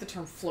just don't like the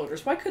term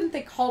floaters. Why couldn't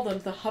they call them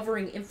the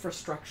hovering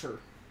infrastructure?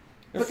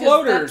 They're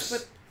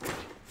floaters.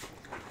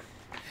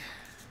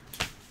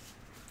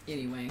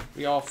 Anyway.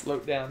 We all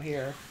float down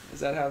here. Is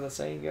that how the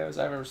saying goes?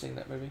 I've never seen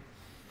that movie.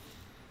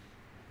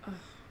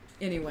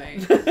 Anyway.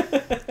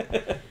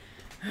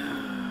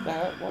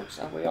 How it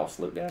works? We all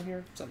float down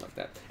here? Something like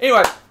that.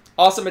 Anyway,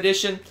 awesome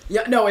addition.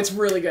 Yeah, no, it's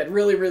really good.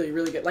 Really, really,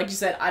 really good. Like you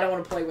said, I don't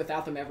want to play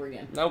without them ever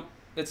again. Nope.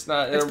 It's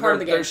not. It's part of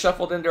the game. They're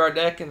shuffled into our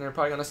deck, and they're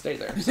probably going to stay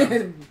there. So.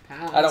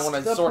 I don't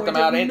want to sort them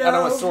out. I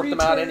don't want to sort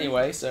them out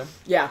anyway. So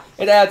yeah,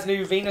 it adds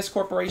new Venus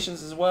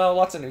corporations as well.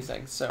 Lots of new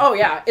things. So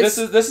yeah, this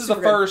is the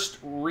first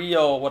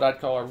real, what I'd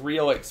call a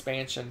real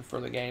expansion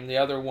for the game. The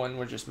other one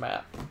was just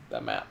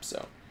the map.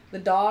 So the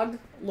dog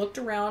looked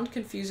around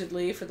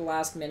confusedly for the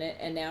last minute,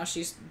 and now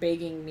she's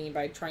begging me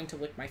by trying to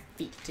lick my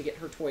feet to get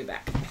her toy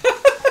back.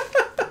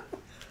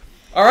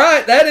 All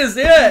right, that is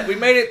it. We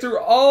made it through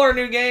all our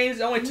new games.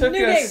 It only took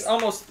us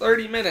almost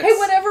 30 minutes. Hey,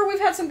 whatever. We've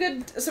had some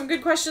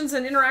good questions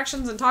and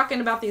interactions and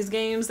talking about these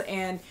games,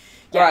 and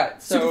yeah,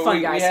 right. super So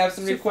fun, guys. We have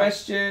some new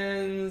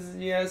questions.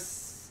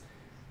 Yes.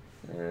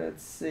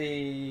 Let's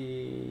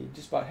see.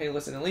 Just about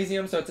Halus and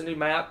Elysium. So it's a new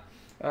map.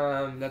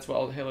 That's what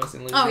all the Halus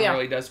and Elysium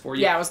really does for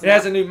you. Yeah, it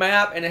has a new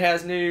map, and it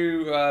has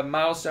new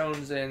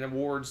milestones and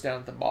awards down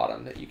at the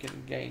bottom that you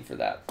can gain for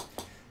that.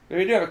 But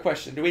we do have a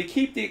question. Do we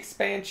keep the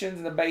expansions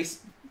in the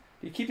base?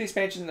 Do you keep the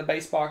expansions in the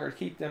base box or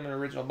keep them in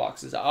original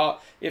boxes?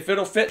 If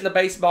it'll fit in the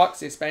base box,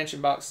 the expansion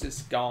box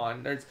is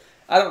gone.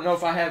 I don't know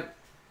if I have...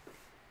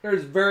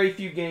 There's very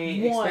few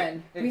games...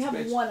 We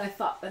have one, I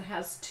thought, that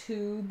has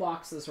 2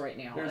 boxes right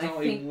now. There's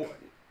only one.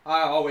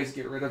 I always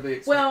get rid of the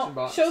expansion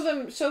box. Show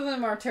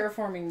them our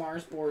Terraforming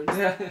Mars boards.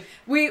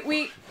 We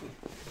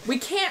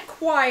can't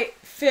quite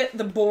fit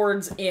the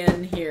boards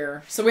in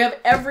here. So we have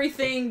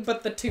everything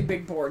but the 2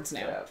 big boards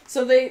now. Yeah.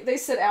 So they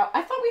sit out.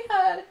 I thought we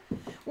had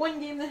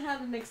one game that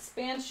had an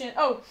expansion.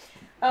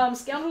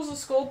 Scoundrels of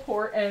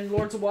Skullport and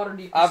Lords of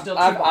Waterdeep are still 2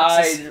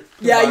 boxes.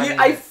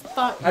 I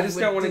thought I just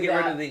don't want to get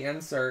rid of the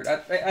insert.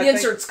 The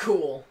insert's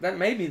cool. That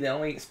may be the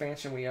only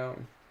expansion we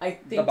own. I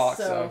think the box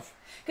so. Of.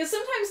 Because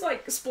sometimes,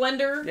 like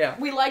Splendor,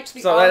 we liked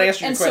the art, that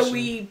answers your and question. So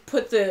we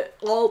put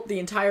the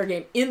entire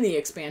game in the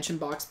expansion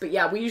box. But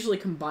yeah, we usually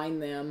combine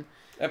them.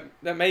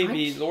 That may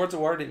be Lords of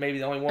Waterdeep, maybe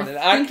the only one.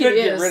 I could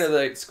get rid of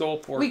the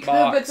Skullport box. We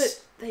could,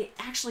 but they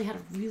actually had a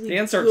really the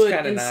insert's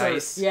kind of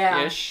nice,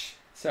 yeah. Ish.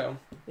 So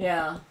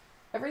yeah,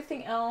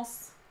 everything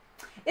else,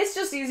 it's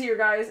just easier,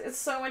 guys. It's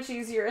so much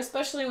easier,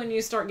 especially when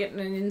you start getting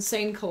an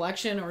insane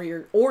collection, or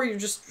you're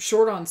just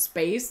short on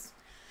space.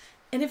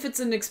 And if it's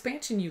an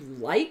expansion you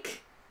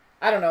like.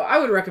 I don't know. I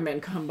would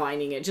recommend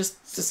combining it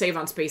just to save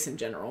on space in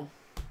general.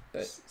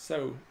 But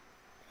so,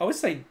 I would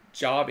say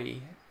Jobby.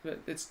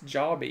 But it's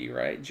Jobby,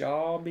 right?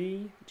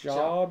 Jobby?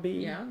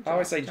 Yeah. I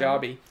always say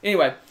Jobby.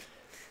 Anyway.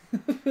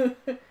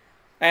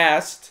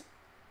 Asked,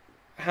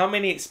 how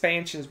many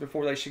expansions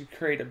before they should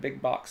create a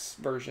big box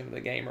version of the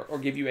game, or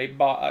give you a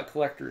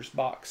collector's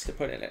box to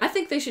put in it? I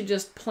think they should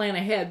just plan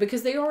ahead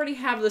because they already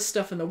have this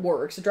stuff in the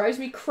works. It drives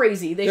me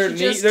crazy.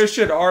 There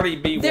should already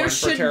be one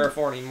for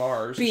Terraforming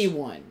Mars. Be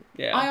one.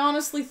 Yeah. I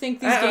honestly think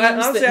these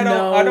games honestly,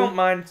 I don't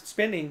mind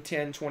spending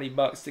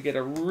 $10-$20 to get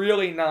a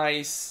really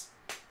nice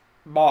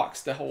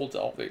box to hold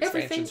all the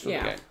expansions for the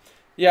game.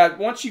 Yeah,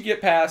 once you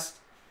get past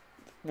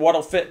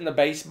what'll fit in the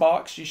base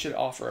box, you should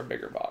offer a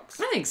bigger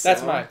box. I think so.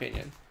 That's my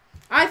opinion.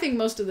 I think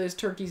most of those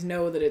turkeys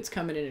know that it's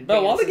coming in advance. But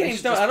a lot of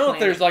games don't. I don't know if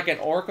there's like an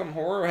Arkham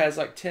Horror has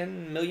like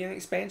 10 million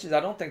expansions. I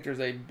don't think there's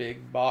a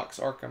big box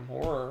Arkham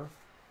Horror.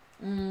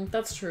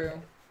 That's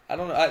true. I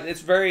don't know.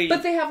 It's very.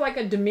 But they have like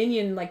a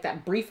Dominion, like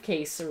that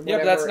briefcase or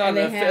whatever. Yeah,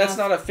 but that's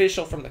not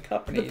official from the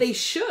company. But they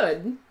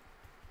should.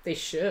 They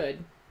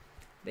should.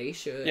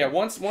 Yeah,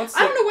 once. I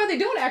don't know why they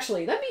don't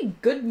actually. That'd be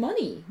good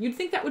money. You'd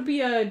think that would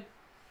be a.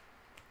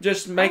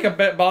 Just make a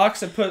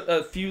box and put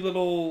a few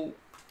little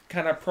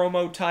kind of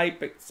promo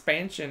type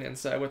expansion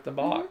inside with the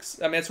box.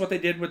 I mean, that's what they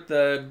did with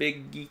the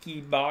big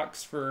geeky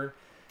box for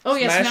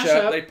Smash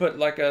Up. They put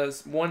like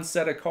one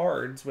set of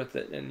cards with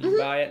it, and you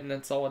buy it, and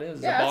that's all it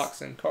is. A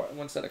box and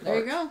one set of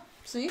cards. There you go.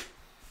 See?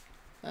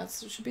 That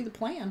should be the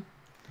plan.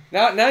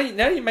 Now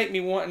you make me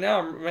want.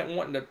 Now I'm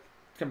wanting to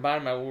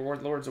combine my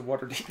Lords of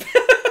Waterdeep.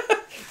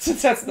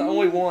 Since that's the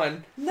only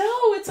one.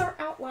 No, it's our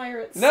outlier.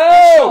 It's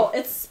special.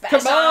 It's special.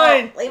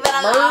 Combine. Leave it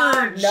alone.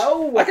 Merge.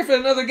 No. I can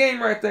fit another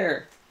game right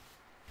there.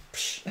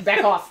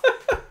 Back off.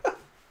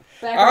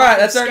 All right,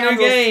 that's our new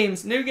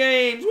games. New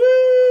games.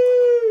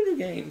 Woo! New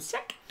games.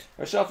 Check.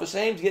 Our shelf of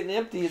shame's getting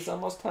empty. It's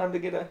almost time to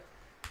get a...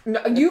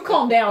 No, you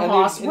calm down,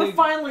 Haas. We're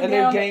finally down.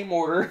 A new game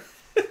order.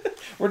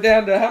 We're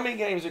down to... How many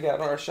games we got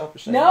on our shelf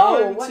of shame?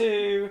 No. 1,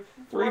 2,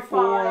 3,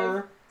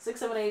 4... 6,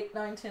 7, 8,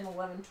 9, 10,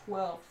 11,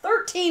 12.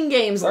 13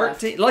 games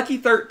left. Lucky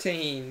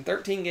 13.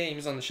 13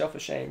 games on the shelf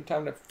of shame.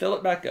 Time to fill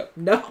it back up.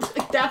 No,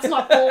 that's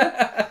not full.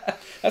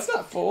 That's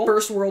not full.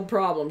 First world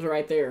problems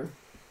right there.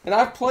 And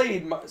I've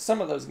played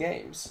some of those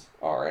games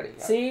already.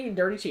 See?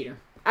 Dirty cheater.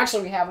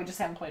 Actually, we have. We just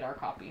haven't played our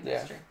copy.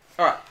 Yeah.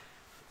 All right.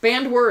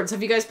 Banned Words.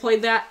 Have you guys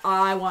played that?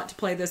 I want to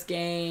play this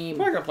game.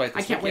 We're going to play it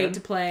this weekend. I can't wait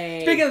to play.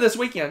 Speaking of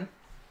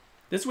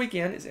this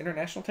weekend is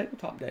International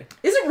Tabletop Day.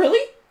 Is it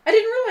really? I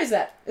didn't realize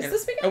that. Is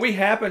this weekend? And we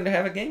happen to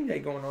have a game day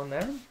going on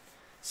now.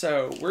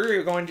 So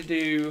we're going to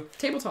do...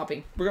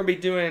 Tabletopping. We're going to be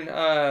doing...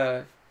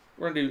 we're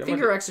going to do...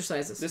 Finger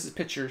exercises. This is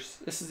pictures.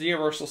 This is the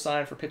universal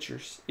sign for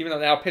pictures. Even though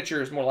now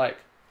picture is more like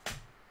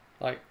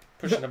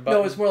pushing a button.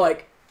 No, it's more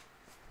like...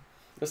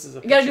 This is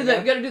a you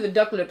gotta do the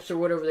duck lips or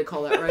whatever they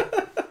call that, right?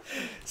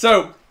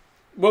 So...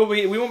 Well,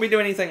 we won't be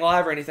doing anything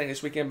live or anything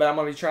this weekend, but I'm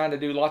going to be trying to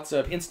do lots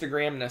of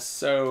Instagramness.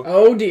 So,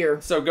 oh dear.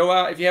 So go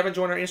out, if you haven't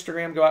joined our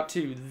Instagram, go out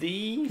to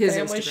His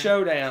Family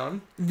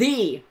Showdown.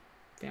 Family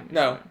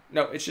Showdown.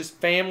 No, it's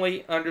just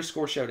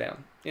Family_Showdown.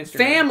 Instagram.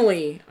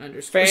 Family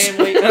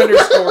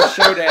underscore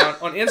Showdown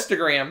on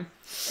Instagram,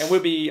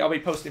 and I'll be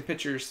posting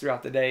pictures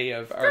throughout the day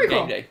of our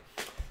game day.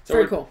 So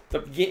very cool. The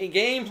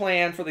game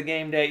plan for the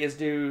game day is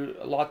do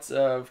lots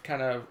of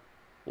kind of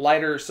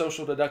lighter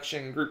social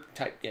deduction group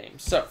type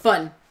games. So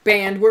fun.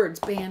 Banned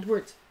words.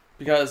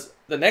 Because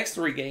the next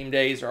 3 game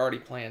days are already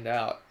planned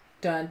out.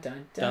 Dun,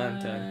 dun, dun.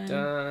 Dun, dun,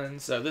 dun.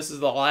 So this is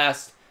the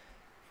last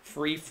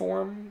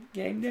freeform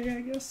game day,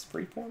 I guess.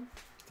 Freeform?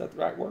 Is that the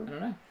right word? I don't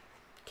know.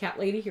 Cat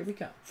lady, here we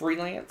go.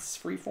 Freelance?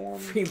 Freeform?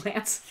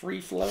 Freelance?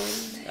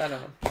 Free-flowing? I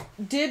don't know.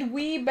 Did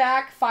we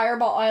back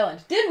Fireball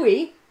Island? Did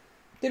we?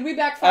 Did we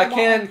back Fireball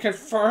Island? I can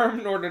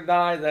confirm nor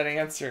deny that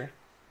answer.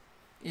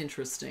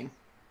 Interesting.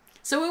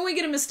 So when we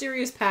get a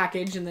mysterious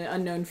package in the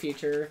unknown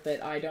future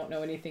that I don't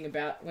know anything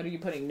about, what are you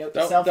putting? Note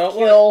to self,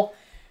 kill.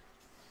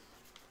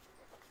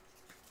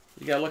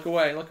 You gotta look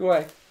away, look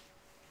away.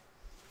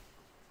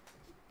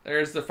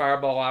 There's the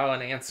Fireball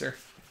Island answer.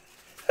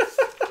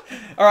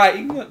 Alright,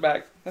 you can look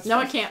back. That's no,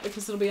 fine. I can't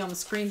because it'll be on the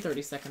screen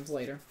 30 seconds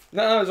later.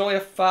 No, there's only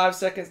a 5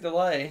 seconds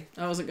delay.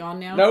 Oh, is it gone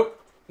now?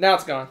 Nope. Now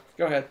it's gone.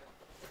 Go ahead.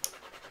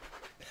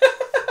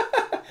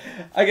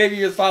 I gave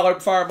you the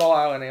Fireball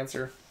Island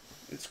answer.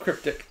 It's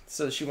cryptic,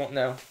 so she won't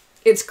know.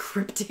 It's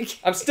cryptic.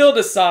 I'm still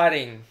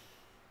deciding.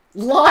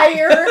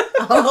 Liar!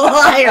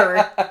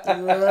 Liar!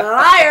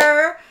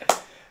 Liar!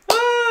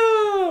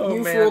 Oh,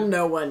 you man. fooled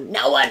no one.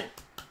 No one!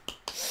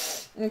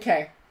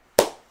 Okay.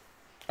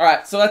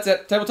 Alright, so that's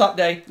it. Tabletop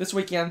Day this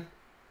weekend.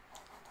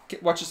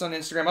 Watch us on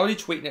Instagram. I'll be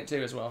tweeting it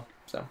too as well.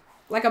 So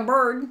like a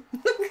bird.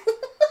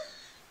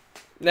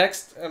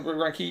 Next, we're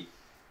going to keep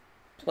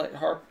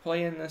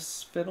playing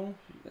this fiddle.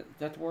 Is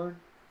that the word?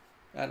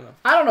 I don't know.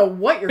 I don't know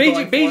what you're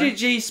going for.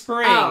 BGG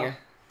Spring. Oh.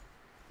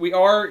 We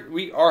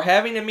are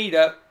having a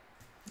meetup.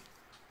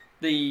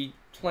 The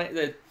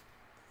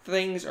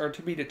things are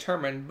to be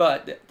determined,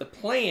 but the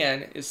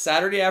plan is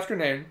Saturday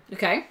afternoon.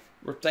 Okay.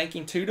 We're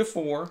thinking 2 to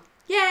 4.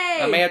 Yay!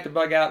 I may have to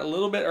bug out a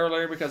little bit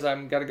earlier because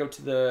I've got to go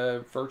to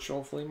the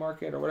virtual flea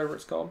market or whatever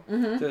it's called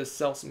to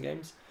sell some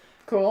games.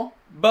 Cool.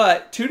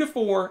 But 2 to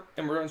 4,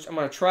 and I'm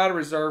going to try to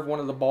reserve one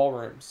of the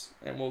ballrooms,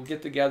 and we'll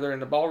get together in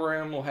the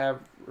ballroom. We'll have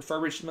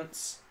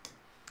refurbishments.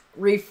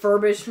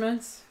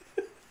 Refurbishments.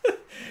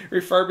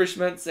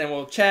 Refurbishments, and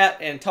we'll chat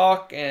and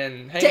talk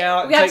and hang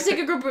out. We have to take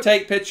a group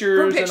take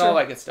pictures and all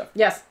that good stuff.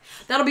 Yes,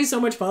 that'll be so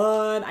much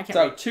fun. I can't.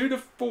 So 2 to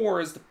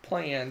 4 is the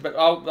plan, but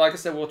like I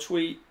said, we'll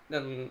tweet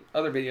and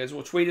other videos.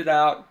 We'll tweet it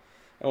out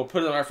and we'll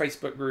put it on our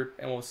Facebook group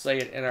and we'll say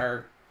it in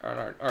our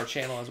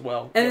channel as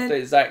well. And what the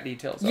exact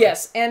details are.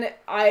 Yes, and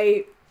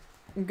I'm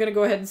gonna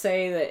go ahead and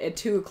say that at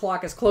 2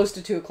 o'clock, as close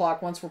to 2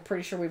 o'clock, once we're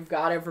pretty sure we've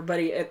got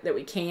everybody that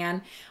we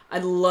can,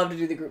 I'd love to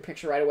do the group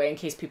picture right away in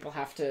case people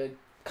have to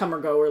come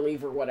or go or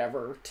leave or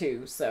whatever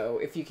too. So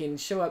if you can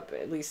show up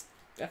at least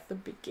at the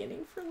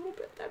beginning for a little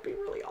bit, that'd be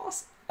really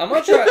awesome. I'm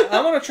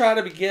gonna try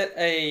to get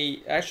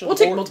a actual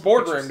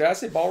boardroom. Did I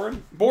say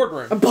ballroom?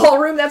 Boardroom. A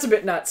ballroom? That's a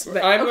bit nuts.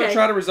 But I'm gonna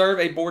try to reserve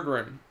a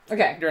boardroom.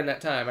 Okay. During that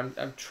time,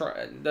 I'm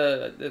trying.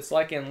 It's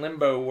like in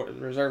limbo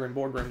reserving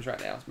boardrooms right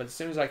now. But as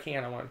soon as I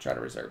can, I want to try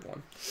to reserve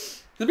one.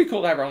 It'd be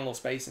cool to have our own little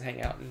space and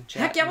hang out and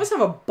chat. Heck yeah, let's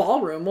have a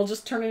ballroom. We'll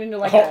just turn it into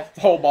like a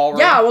whole ballroom.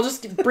 Yeah, we'll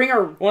just bring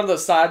our one of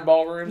those side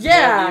ballrooms.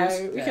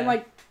 Yeah, we can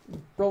like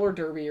roller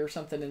derby or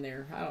something in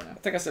there. I don't know. I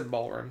think I said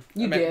ballroom.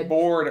 You did.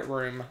 Board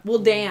room. We'll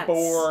dance.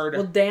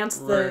 We'll dance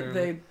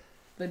the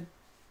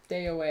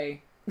day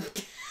away.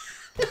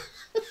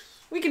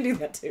 We can do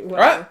that too.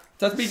 Whatever. All right.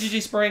 So that's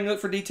BGG Spring. Look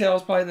for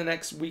details probably in the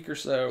next week or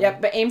so.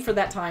 Yep, but aim for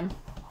that time.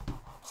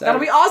 Saturday.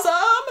 That'll be awesome.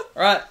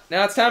 All right.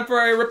 Now it's time for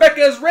a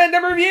Rebecca's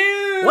Random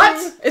Review.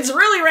 What? It's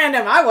really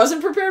random. I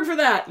wasn't prepared for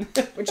that,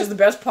 which is the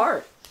best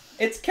part.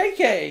 It's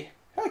KK.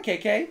 Hi,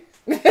 KK.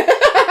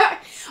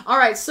 All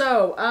right,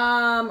 so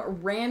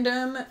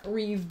random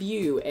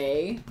review,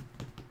 eh?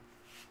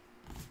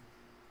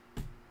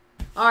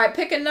 All right,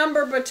 pick a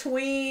number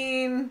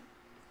between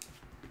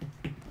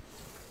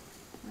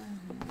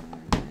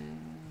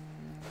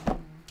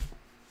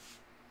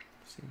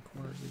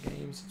corners of the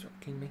games. It's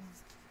king me.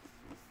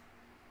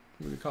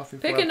 Coffee.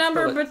 Pick a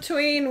number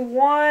between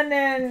 1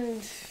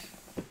 and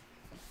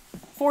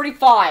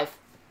 45.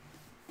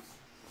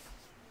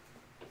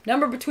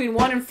 Number between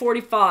 1 and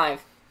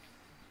 45.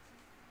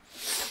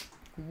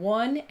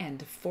 1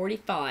 and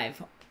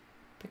 45.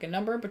 Pick a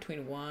number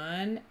between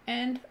 1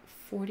 and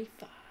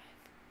 45.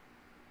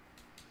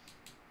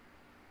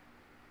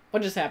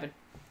 What just happened?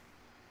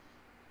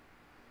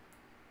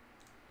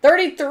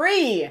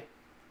 33!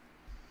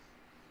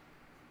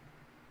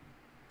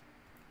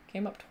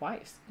 Came up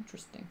twice.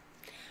 Interesting.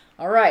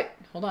 All right.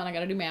 Hold on. I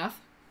got to do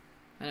math.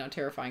 I know,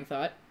 terrifying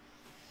thought.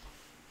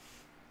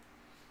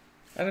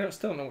 I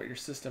still don't know what your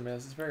system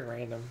is. It's very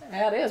random.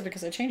 Yeah, it is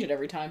because I change it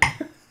every time.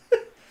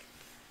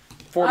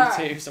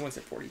 42. Right. Someone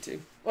said 42.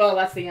 Well,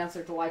 that's the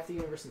answer to life, the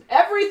universe, and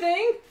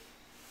everything.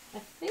 I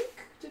think,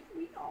 did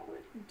we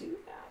already do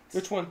that?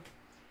 Which one?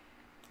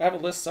 I have a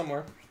list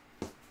somewhere.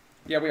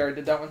 Yeah, we already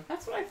did that one.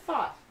 That's what I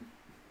thought.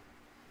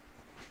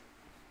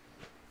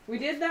 We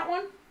did that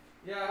one?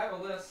 Yeah, I have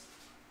a list.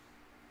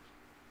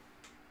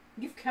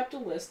 You've kept a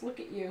list. Look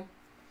at you.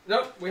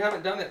 Nope, we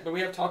haven't done it, but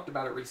we have talked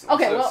about it recently.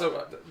 Okay,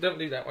 so don't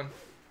do that one.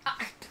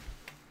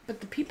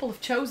 But the people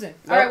have chosen.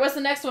 Nope. All right, what's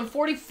the next one?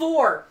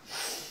 44.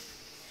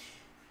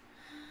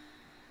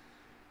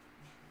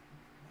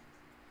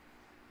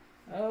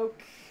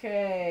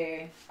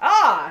 Okay.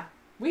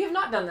 We have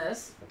not done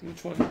this.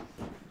 Which one?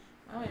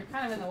 Oh, you're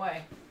kind of in the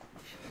way.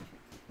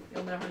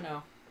 You'll never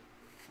know.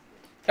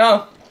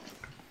 Oh.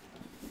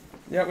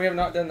 Yeah, we have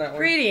not done that one.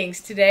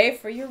 Greetings today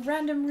for your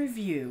random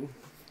review.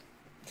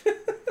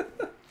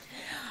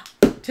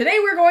 Today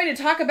we're going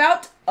to talk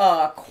about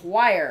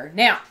Acquire.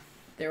 Now,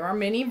 there are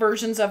many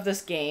versions of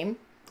this game.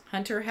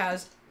 Hunter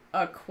has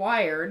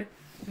acquired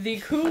the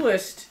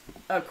coolest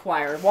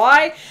Acquire.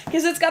 Why?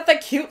 Because it's got the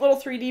cute little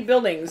 3D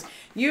buildings.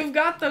 You've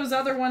got those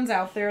other ones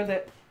out there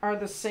that are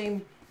the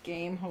same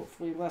game,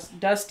 hopefully less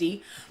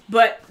dusty,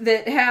 but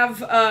that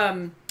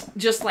have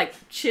just like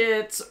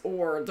chits,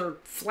 or they're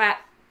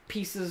flat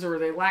pieces, or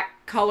they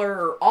lack color,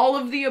 or all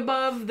of the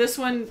above. This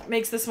one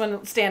makes this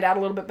one stand out a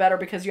little bit better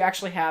because you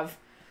actually have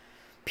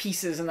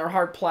pieces and they're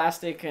hard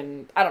plastic,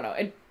 and I don't know,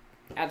 it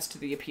adds to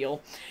the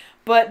appeal.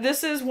 But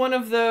this is one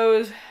of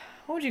those,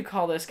 what would you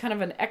call this? Kind of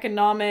an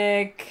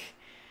economic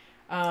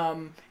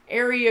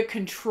area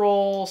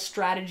control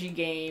strategy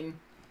game.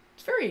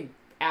 It's very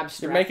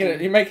abstract.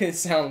 You're making it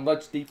sound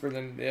much deeper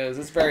than it is.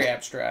 It's very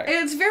abstract.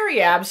 It's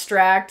very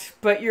abstract,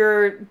 but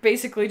you're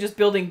basically just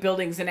building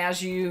buildings, and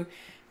as you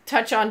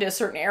touch onto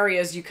certain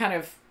areas, you kind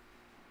of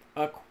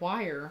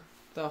acquire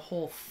the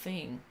whole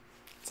thing.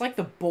 It's like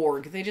the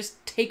Borg. They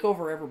just take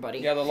over everybody.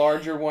 Yeah, the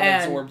larger one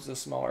absorbs the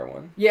smaller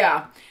one.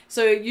 Yeah.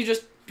 So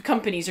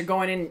companies are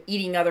going in and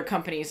eating other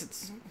companies.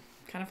 It's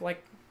kind of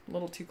like a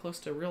little too close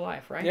to real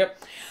life, right?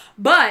 Yep.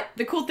 But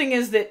the cool thing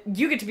is that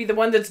you get to be the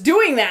one that's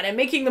doing that and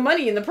making the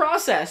money in the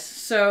process.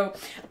 So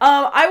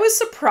I was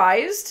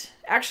surprised,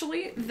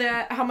 actually,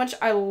 that how much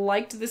I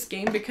liked this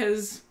game,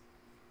 because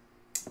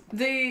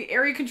the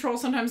area control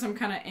sometimes I'm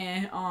kind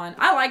of on.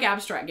 I like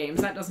abstract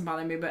games. That doesn't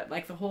bother me. But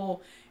like the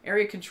whole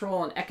area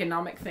control and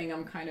economic thing,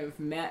 I'm kind of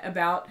meh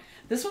about.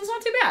 This one's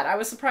not too bad. I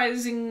was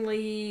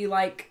surprisingly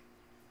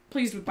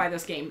pleased by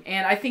this game,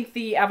 and I think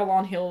the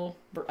Avalon Hill.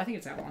 I think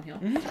it's Avalon Hill.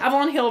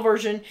 Avalon Hill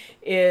version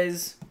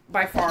is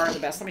by far the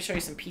best. Let me show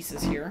you some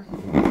pieces here.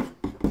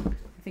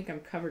 I think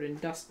I'm covered in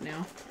dust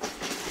now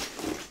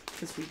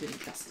because we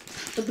didn't dust.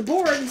 But the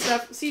board and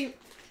stuff. See,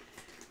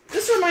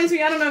 this reminds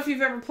me. I don't know if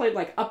you've ever played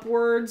like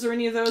Upwards or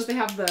any of those. They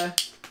have the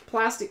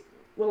plastic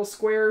little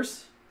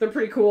squares. They're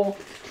pretty cool.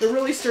 They're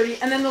really sturdy,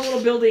 and then the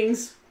little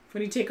buildings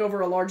when you take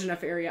over a large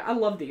enough area. I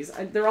love these.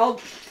 They're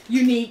all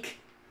unique.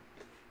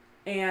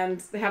 And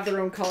they have their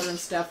own color and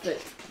stuff that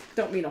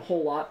don't mean a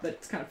whole lot, but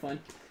it's kind of fun.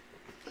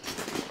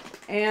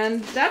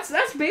 And that's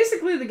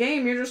basically the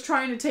game. You're just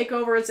trying to take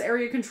over its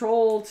area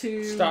control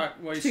to stock.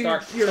 Well, your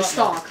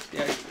stock.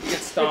 Yeah, you get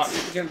stock.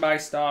 You can buy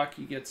stock.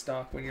 You get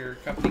stock when your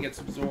company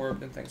gets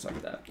absorbed and things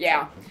like that.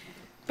 Yeah,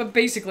 but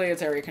basically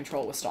it's area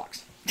control with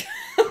stocks.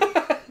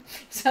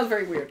 Sounds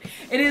very weird.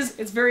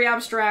 It's very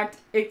abstract.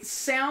 It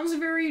sounds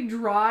very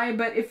dry,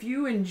 but if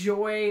you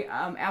enjoy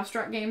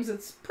abstract games,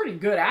 it's a pretty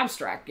good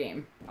abstract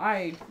game.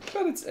 But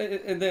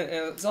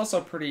it's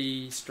also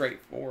pretty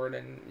straightforward,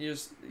 and you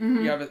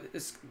have it.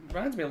 It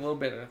reminds me a little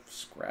bit of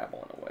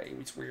Scrabble in a way.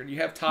 It's weird. You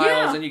have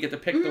tiles, and you get to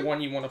pick the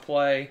one you want to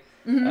play.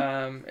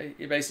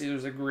 Basically,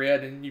 there's a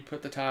grid, and you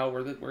put the tile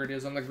where it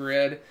is on the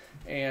grid,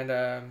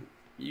 and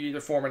you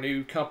either form a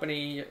new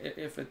company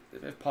if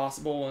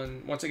possible,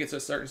 and once it gets to a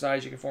certain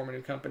size, you can form a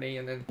new company,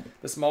 and then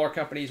the smaller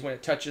companies, when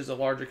it touches a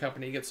larger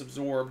company, it gets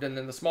absorbed, and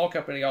then the small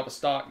company, all the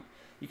stock,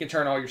 you can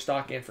turn all your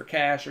stock in for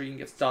cash, or you can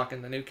get stock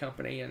in the new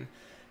company, and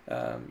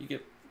you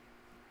get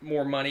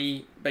more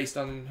money based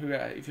on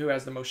who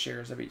has the most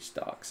shares of each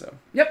stock. So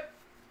yep,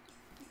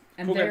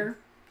 and cool there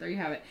you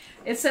have it.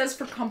 It says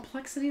for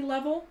complexity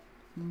level,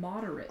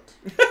 moderate.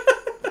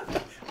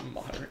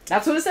 Moderate.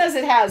 That's what it says.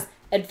 It has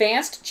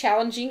advanced,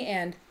 challenging,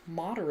 and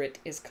moderate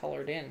is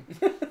colored in.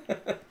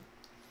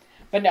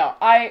 But no,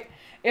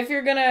 if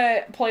you're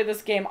gonna play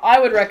this game, I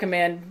would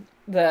recommend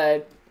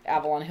the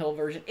Avalon Hill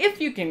version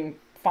if you can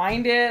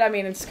find it. I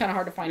mean, it's kind of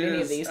hard to find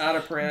any of these. Out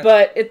of print.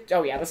 But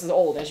this is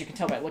old, as you can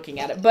tell by looking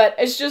at it. But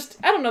it's just,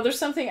 I don't know. There's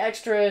something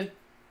extra.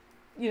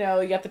 You know,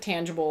 you got the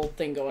tangible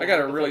thing going on. I got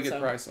a really good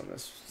price on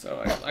this,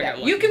 so I got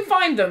lucky. You can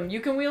find them.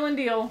 You can wheel and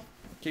deal.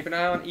 Keep an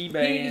eye on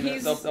eBay, and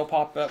they'll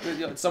pop up.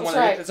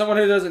 Someone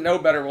who doesn't know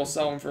better will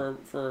sell them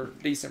for a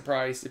decent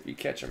price if you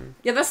catch them.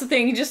 Yeah, that's the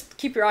thing. You just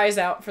keep your eyes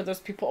out for those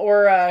people,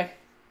 or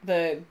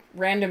the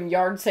random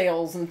yard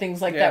sales and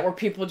things like that, where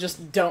people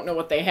just don't know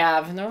what they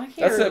have, and they're like,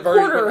 "Here, that's the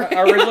version."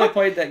 I originally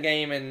played that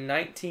game in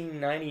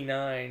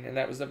 1999, and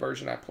that was the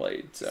version I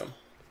played. So,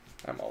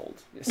 I'm old.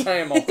 Yes, I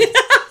am old.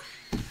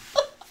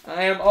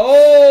 I am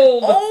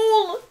old.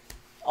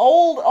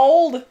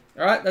 Old.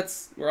 All right,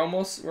 we're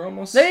almost.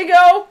 There you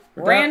go.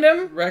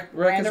 Random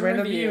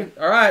review.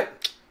 All right,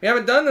 we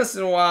haven't done this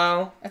in a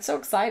while. That's so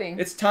exciting.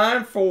 It's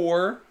time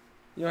for.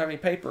 You don't have any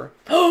paper.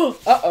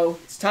 Uh-oh.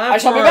 It's time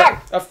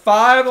for a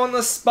 5 on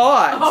the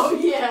spot. Oh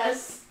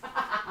yes.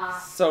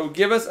 So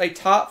give us a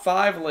top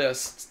 5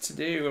 list to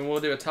do, and we'll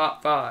do a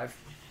top 5.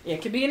 Yeah,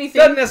 it could be anything.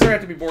 Doesn't necessarily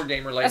have to be board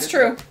game related. That's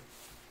true.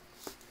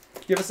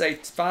 Give us a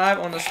 5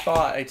 on the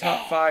spot, a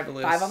top 5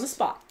 list. 5 on the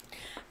spot.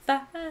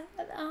 5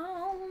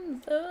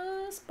 on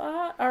the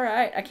spot. All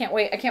right. I can't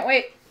wait.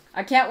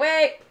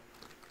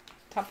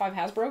 Top 5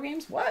 Hasbro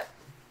games? What?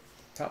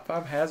 Top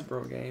 5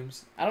 Hasbro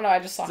games. I don't know. I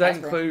just saw Hasbro.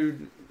 Does that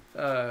include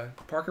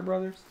Parker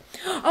Brothers?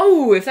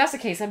 Oh, if that's the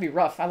case, that'd be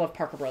rough. I love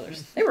Parker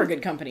Brothers. They were a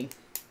good company.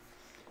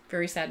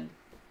 Very sad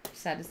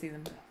to see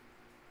them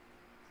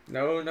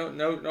go.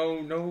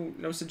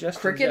 No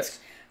suggestions. Crickets. Yet.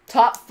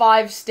 Top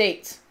 5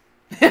 states.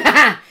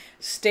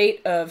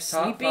 State of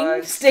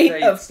sleeping.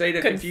 State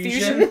of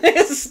confusion.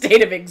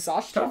 State of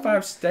exhaustion. Top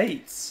 5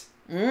 states.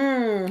 Do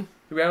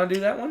we want to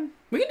do that one?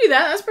 We can do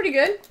that. That's pretty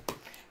good.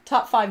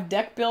 Top 5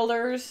 deck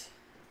builders.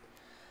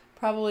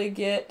 Probably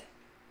get...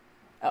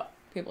 Oh,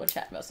 people are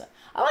chatting about stuff.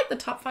 I like the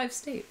top 5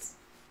 states.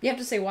 You have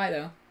to say why,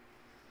 though.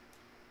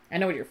 I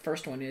know what your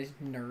first one is,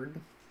 nerd.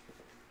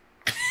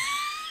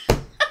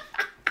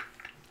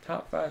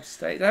 Top 5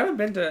 states. I haven't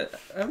been to...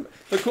 You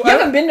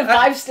haven't been to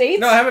 5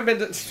 states? No, I haven't been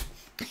to...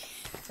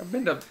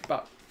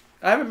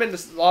 I haven't been to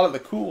a lot of the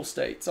cool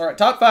states. All right,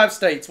 top 5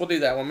 states. We'll do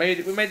that one.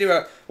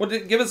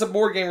 Give us a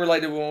board game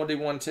related one. We'll do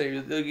one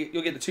too.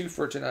 You'll get a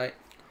twofer tonight.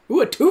 Ooh,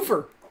 a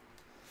twofer.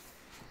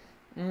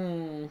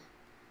 Don't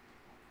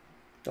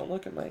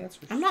look at my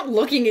answers. I'm not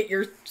looking at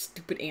your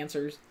stupid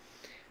answers.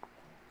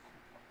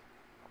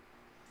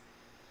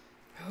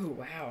 Oh,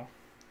 wow.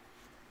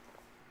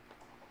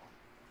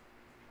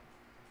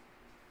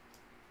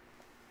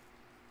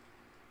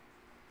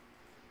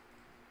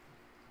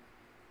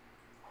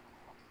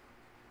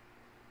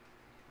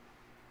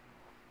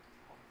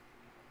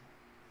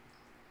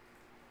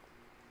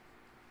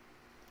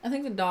 I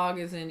think the dog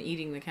is in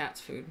eating the cat's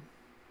food.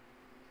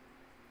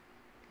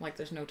 Like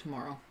there's no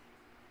tomorrow.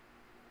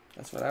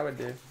 That's what I would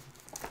do.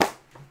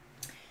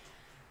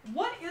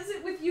 What is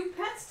it with you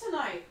pets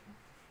tonight?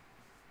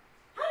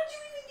 How did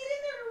you even get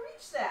in there to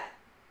reach that?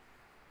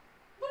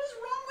 What is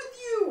wrong with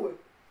you?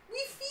 We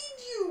feed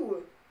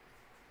you.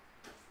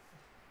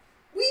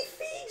 We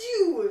feed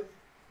you.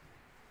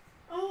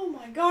 Oh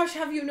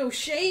no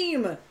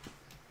shame.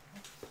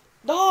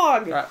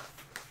 Dog. All right.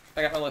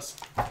 I got my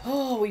list.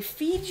 Oh, we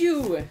feed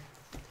you.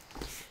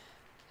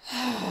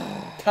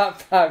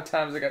 Top 5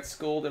 times I got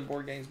schooled in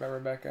board games by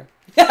Rebecca.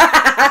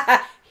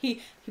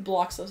 he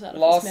blocks those out of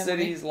Lost his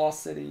memory. cities,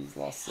 lost cities,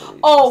 lost cities.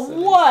 Oh, lost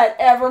cities.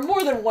 whatever.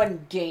 More than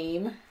one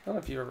game. I don't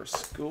know if you ever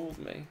schooled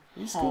me.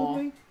 You schooled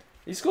me?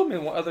 You schooled me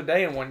one other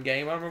day in one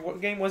game. I remember,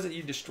 what game was it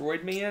you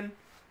destroyed me in?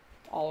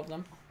 All of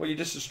them. Well, you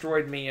just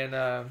destroyed me in,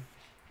 what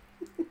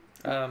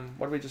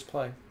did we just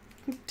play?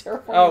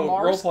 Terraforming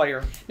Mars? Role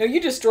player. No, you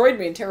destroyed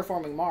me in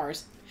Terraforming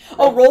Mars.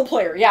 Oh, role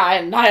player. Yeah, I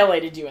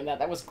annihilated you in that.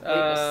 That was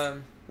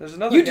greatness. There's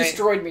another You game.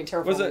 destroyed me in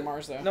Terraforming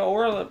Mars, though. No,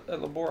 or at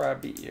Labora I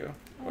beat you.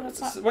 Oh, that's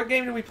not... What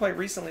game did we play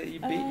recently that you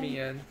beat me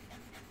in?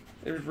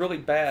 It was really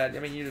bad. I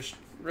mean, you just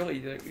really,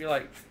 you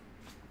like,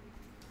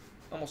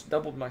 almost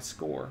doubled my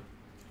score.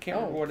 Can't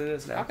remember what it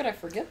is now. How could I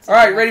forget All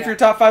right, like ready that? for your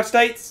top 5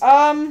 states?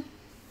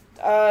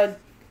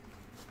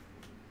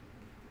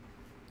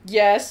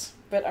 Yes,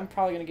 but I'm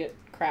probably going to get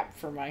crap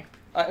for my...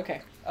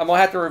 Okay. I'm going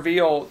to have to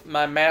reveal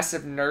my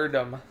massive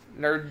nerddom.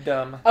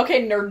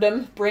 Okay,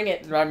 nerddom. Bring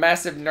it. My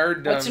massive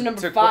nerddom. What's your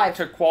number 5?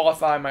 To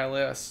qualify my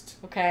list.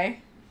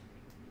 Okay.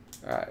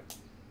 All right.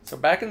 So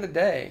back in the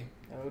day,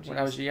 Oh, when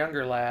I was a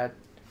younger lad,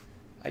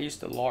 I used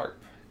to LARP.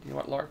 Do you know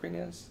what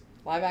LARPing is?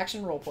 Live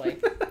action roleplay.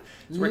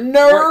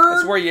 Nerd!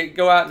 It's where you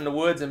go out in the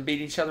woods and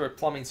beat each other with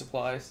plumbing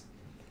supplies.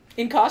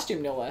 In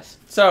costume, no less.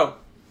 So,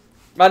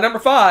 my number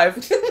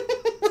 5...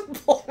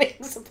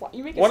 plumbing supply.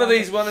 You make it one of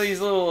these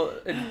little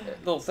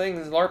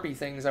things, LARPy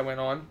things I went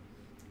on,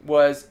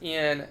 was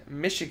in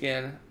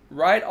Michigan,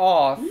 right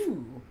off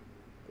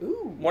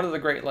one of the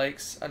Great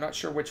Lakes. I'm not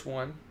sure which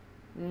one.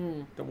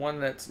 The one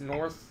that's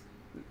northwest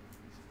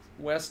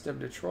of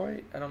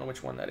Detroit. I don't know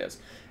which one that is.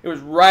 It was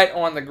right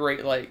on the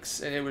Great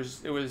Lakes, and it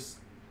was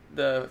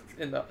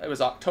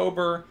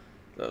October.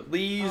 The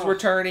leaves were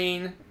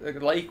turning. The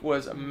lake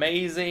was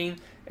amazing,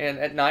 and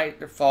at night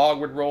the fog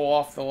would roll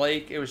off the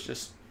lake. It was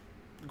just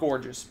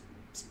gorgeous.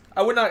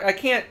 I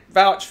can't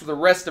vouch for the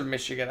rest of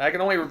Michigan. I can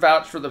only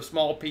vouch for the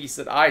small piece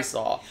that I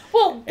saw.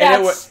 Well,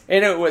 and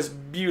it was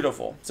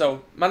beautiful.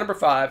 So my number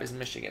 5 is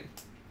Michigan.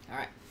 All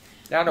right.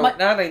 Now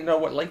I know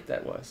what lake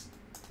that was.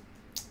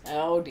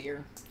 Oh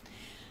dear.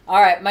 All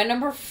right, my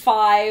number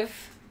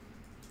 5.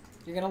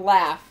 You're gonna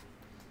laugh.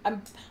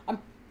 I'm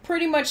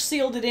pretty much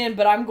sealed it in,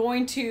 but I'm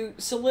going to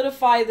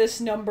solidify this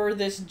number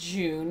this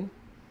June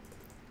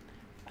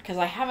because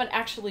I haven't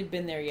actually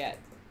been there yet.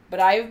 But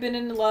I have been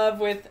in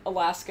love with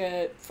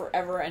Alaska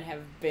forever and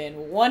have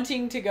been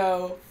wanting to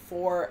go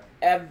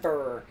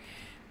forever.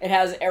 It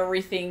has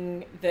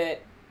everything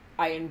that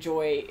I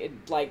enjoy.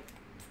 Like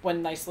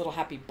one nice little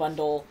happy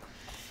bundle.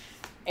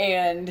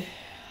 And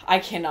I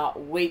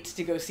cannot wait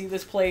to go see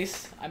this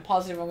place. I'm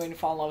positive I'm going to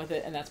fall in love with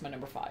it, and that's my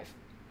number 5.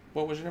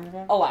 What was your number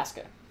 5?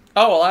 Alaska.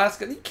 Oh,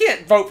 Alaska. You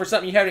can't vote for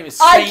something you haven't even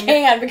seen. I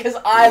can because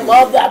I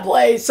love that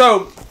place.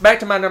 So, back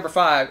to my number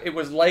 5. It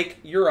was Lake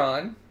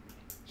Huron.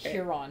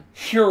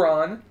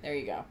 Huron. There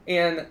you go.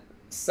 In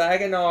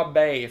Saginaw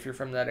Bay, if you're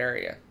from that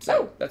area.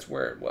 So, that's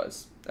where it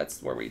was.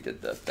 That's where we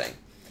did the thing.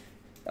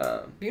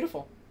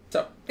 Beautiful.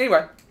 So,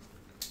 anyway.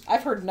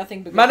 I've heard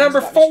nothing but good my things number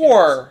about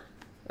 4.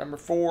 Number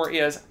 4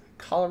 is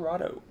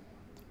Colorado.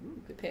 Ooh,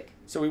 good pick.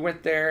 So, we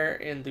went there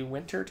in the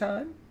winter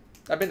time.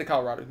 I've been to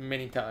Colorado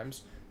many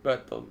times,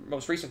 but the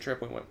most recent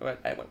trip I went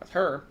with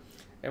her.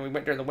 And we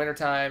went during the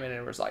wintertime, and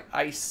it was like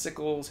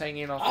icicles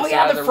hanging off the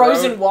side of the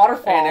frozen road.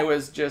 waterfall. And it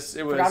was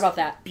Forgot about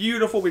that.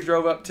 Beautiful. We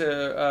drove up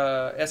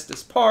to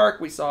Estes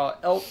Park. We saw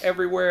elk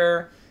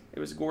everywhere. It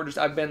was gorgeous.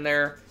 I've been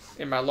there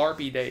in my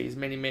LARPy days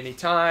many, many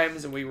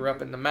times, and we were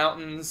up in the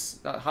mountains.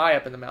 Not high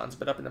up in the mountains,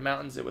 but up in the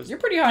mountains. It was. You're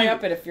pretty high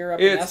up if you're up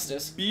in Estes.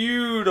 It's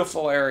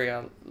beautiful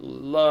area.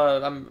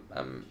 Love.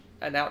 I'm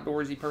an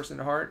outdoorsy person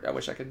at heart. I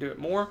wish I could do it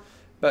more.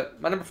 But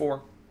my number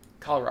 4,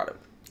 Colorado.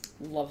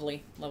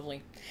 Lovely,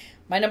 lovely.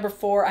 My number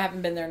 4, I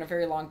haven't been there in a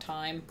very long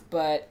time,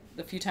 but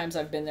the few times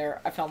I've been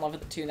there, I fell in love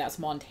with it too, and that's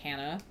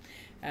Montana.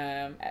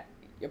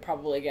 You'll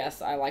probably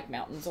guess I like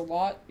mountains a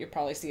lot. You'll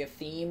probably see a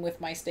theme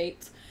with my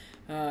states.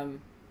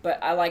 But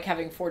I like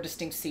having 4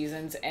 distinct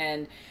seasons,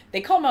 and they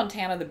call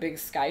Montana the Big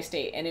Sky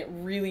State, and it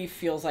really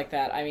feels like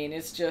that. I mean,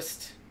 it's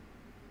just...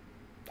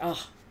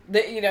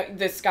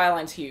 the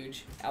skyline's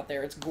huge out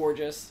there. It's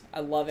gorgeous.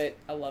 I love it.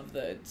 I love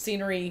the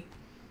scenery.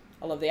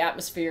 I love the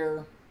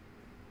atmosphere.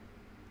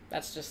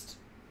 That's just...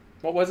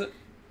 What was it?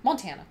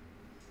 Montana.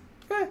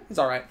 It's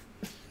all right.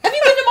 Have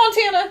you been to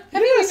Montana?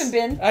 Have you even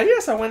been?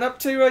 Yes, I went up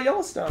to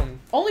Yellowstone.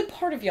 Only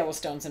part of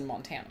Yellowstone's in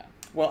Montana.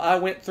 Well, I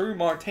went through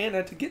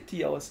Montana to get to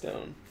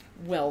Yellowstone.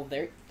 Well,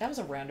 that was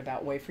a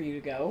roundabout way for you to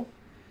go.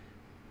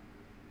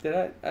 Did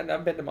I?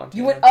 I've been to Montana.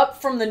 You went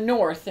up from the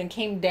north and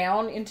came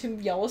down into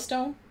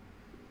Yellowstone?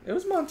 It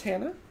was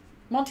Montana.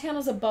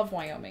 Montana's above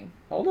Wyoming.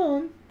 Hold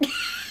on.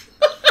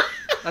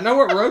 I know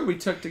what road we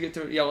took to get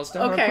to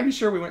Yellowstone. Okay. I'm pretty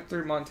sure we went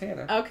through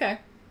Montana. Okay.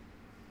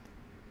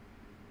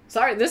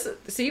 Sorry,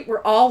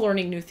 we're all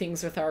learning new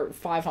things with our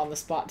 5 on the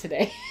spot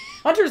today.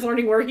 Hunter's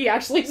learning where he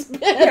actually's been.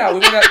 Yeah, we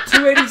went up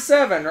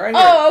 287, right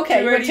here. Oh,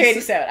 okay, you went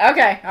 287.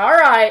 Okay, all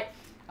right.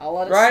 I'll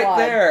let it right slide.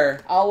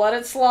 there. I'll let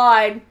it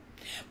slide.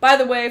 By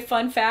the way,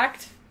 fun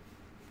fact,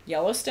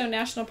 Yellowstone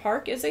National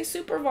Park is a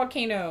super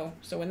volcano.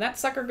 So when that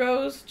sucker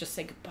goes, just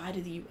say goodbye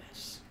to the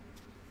U.S.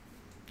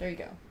 There you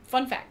go.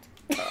 Fun fact.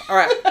 All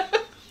right.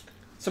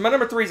 So my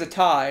number 3 is a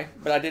tie,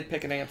 but I did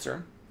pick an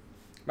answer.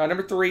 My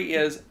number 3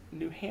 is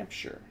New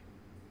Hampshire.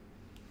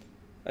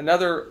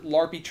 Another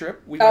LARPy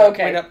trip. We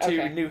went up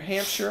to New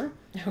Hampshire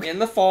in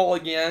the fall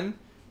again.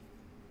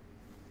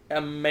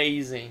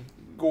 Amazing,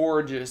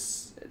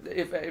 gorgeous.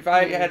 If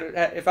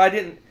I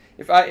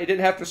didn't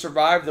have to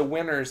survive the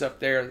winters up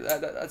there,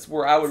 that's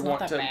where I would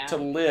want to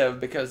live,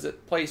 because the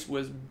place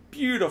was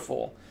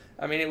beautiful.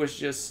 I mean, it was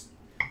just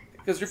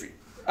because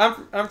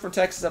I'm from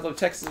Texas. I've lived in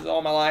Texas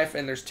all my life,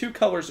 and there's 2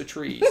 colors of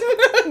trees.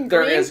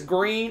 There is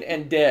green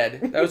and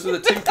dead. Those are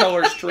the 2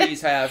 colors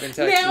trees have in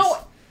Texas.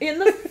 Now, in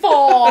the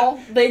fall,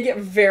 they get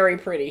very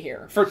pretty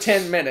here for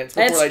 10 minutes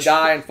before they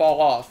die and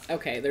fall off.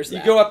 Okay, there's that.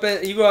 You go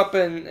up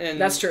in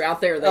that's true. Out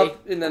there,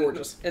 in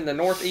the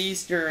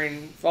northeast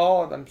during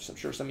fall. I'm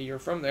sure some of you are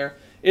from there.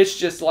 It's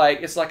just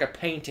like a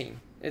painting.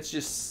 It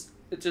just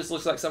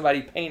looks like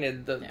somebody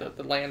painted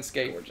the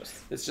landscape.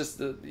 Gorgeous. It's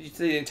just you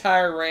see the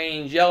entire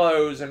range,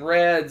 yellows and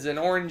reds and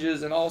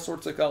oranges and all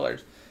sorts of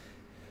colors.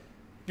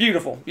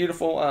 Beautiful,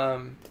 beautiful.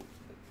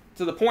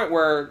 To the point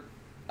where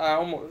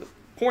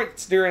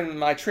points during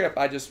my trip,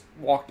 I just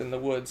walked in the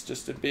woods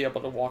just to be able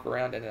to walk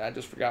around in it. I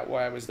just forgot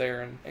why I was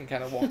there and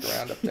kind of walked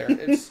around up there.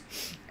 It's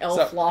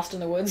lost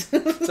in the woods.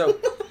 So,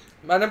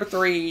 my number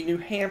 3, New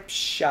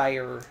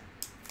Hampshire.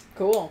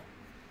 Cool.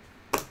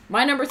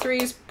 My number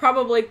 3 is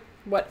probably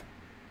what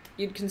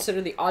you'd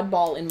consider the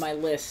oddball in my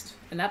list,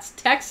 and that's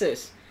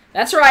Texas.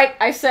 That's right,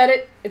 I said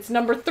it. It's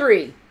number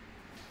 3.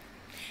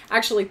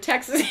 Actually,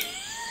 Texas...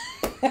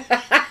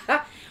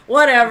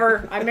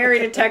 Whatever. I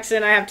married a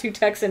Texan. I have 2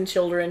 Texan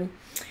children.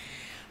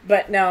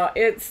 But no,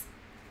 it's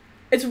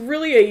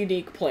really a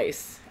unique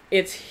place.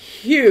 It's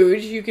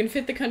huge. You can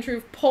fit the country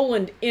of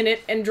Poland in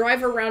it and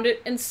drive around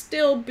it and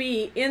still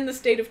be in the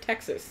state of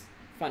Texas.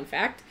 Fun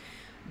fact.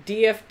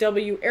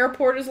 DFW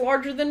Airport is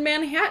larger than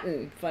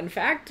Manhattan. Fun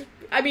fact.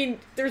 I mean,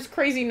 there's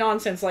crazy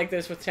nonsense like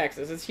this with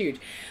Texas. It's huge.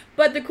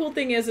 But the cool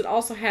thing is it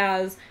also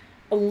has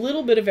a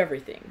little bit of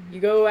everything. You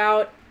go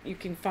out, you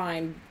can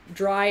find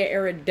dry,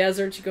 arid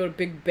deserts. You go to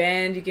Big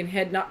Bend. You can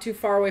head not too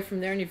far away from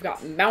there, and you've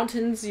got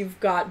mountains. You've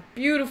got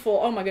beautiful,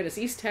 oh my goodness,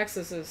 East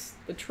Texas is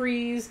the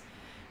trees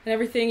and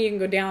everything. You can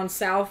go down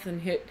south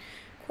and hit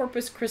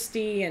Corpus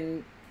Christi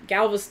and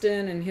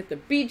Galveston and hit the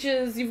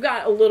beaches. You've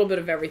got a little bit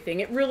of everything.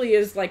 It really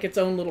is like its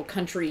own little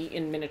country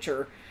in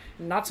miniature.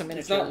 Not so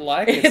miniature. It's not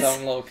like its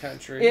own little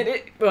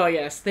country. Well,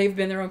 yes, they've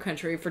been their own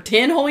country for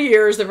 10 whole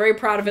years. They're very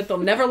proud of it. They'll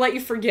never let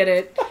you forget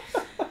it.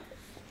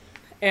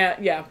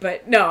 Yeah,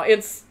 but no,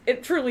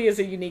 it truly is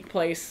a unique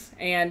place,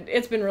 and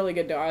it's been really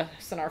good to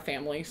us and our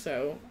family,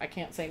 so I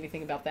can't say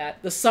anything about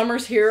that. The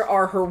summers here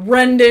are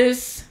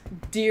horrendous.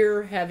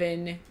 Dear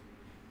heaven,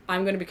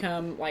 I'm going to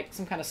become like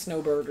some kind of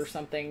snowbird or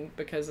something,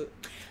 because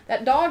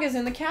that dog is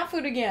in the cat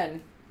food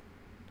again.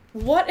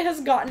 What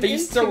has gotten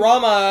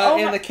Feast-a-rama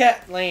in the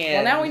cat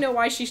land. Well, now we know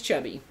why she's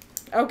chubby.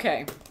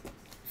 Okay.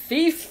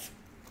 Thief.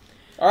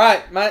 All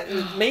right,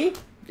 me?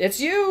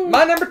 It's you.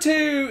 My number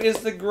 2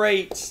 is the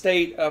great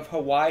state of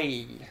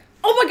Hawaii.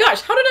 Oh my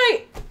gosh, how did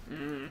I...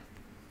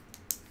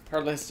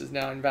 Her list is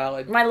now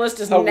invalid. My list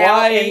is now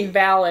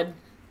invalid.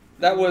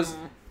 That was...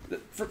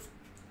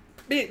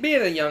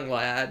 Being a young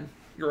lad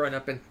growing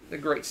up in the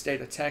great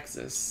state of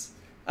Texas,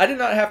 I did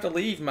not have to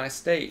leave my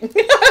state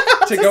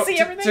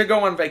to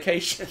go on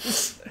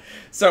vacations.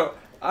 So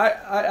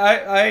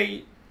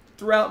I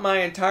throughout my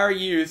entire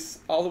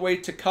youth, all the way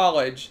to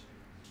college,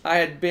 I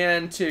had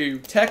been to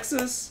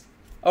Texas,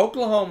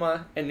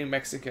 Oklahoma, and New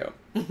Mexico.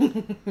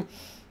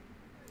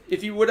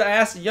 If you would have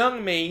asked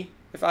young me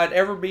if I'd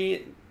ever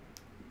be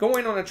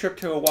going on a trip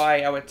to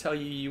Hawaii, I would tell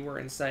you were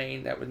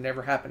insane. That would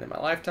never happen in my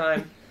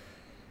lifetime.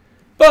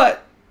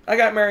 But I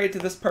got married to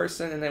this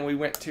person, and then we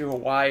went to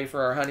Hawaii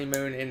for our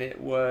honeymoon, and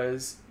it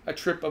was a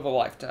trip of a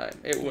lifetime.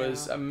 It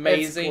was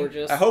amazing. It's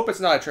gorgeous. I hope it's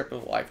not a trip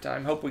of a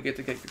lifetime. Hope we get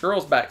to get the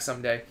girls back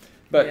someday.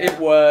 But it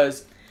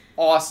was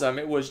awesome.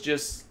 It was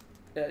just...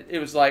 It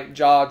was like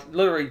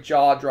literally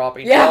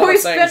jaw-dropping. Yeah, we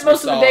spent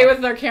most of the day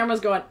with our cameras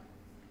going,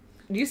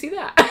 do you see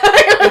that?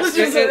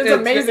 It's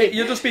amazing.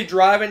 You'll just be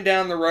driving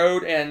down the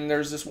road, and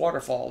there's this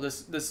waterfall.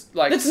 This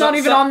like... It's not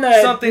even on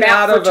the something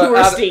map for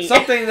touristy.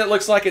 Something that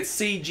looks like it's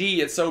CG.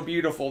 It's so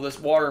beautiful, this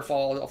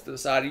waterfall off to the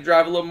side. You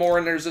drive a little more,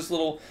 and there's this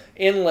little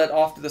inlet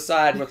off to the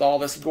side with all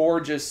this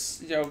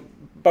gorgeous,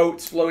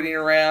 boats floating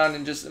around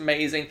and just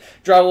amazing.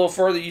 Drive a little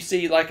further, you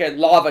see like a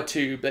lava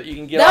tube that you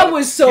can get out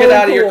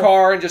of your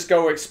car and just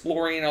go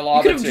exploring a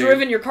lava tube. You could have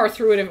driven your car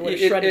through it if it would have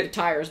shredded the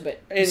tires,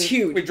 but it's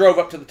huge. We drove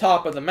up to the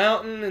top of the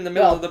mountain in the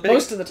middle of the big...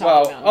 most of the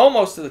top of the mountain.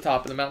 Almost to the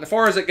top of the mountain. As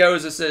far as it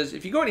goes, it says,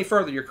 if you go any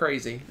further, you're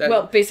crazy.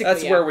 Basically,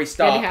 that's where we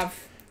stopped. You have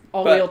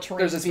all-wheel terrain.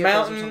 There's this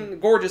mountain,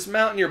 gorgeous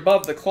mountain. You're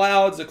above the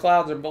clouds. The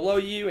clouds are below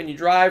you, and you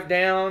drive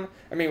down.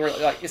 I mean,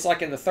 it's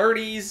like in the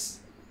 30s,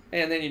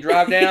 and then you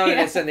drive down,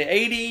 and it's in the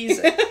 80s.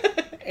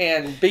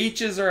 and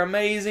beaches are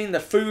amazing. The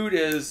food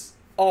is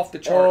off the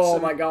charts. Oh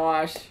my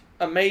gosh.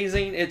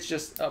 Amazing. It's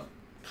just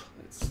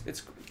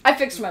it's I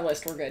fixed my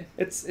list. We're good.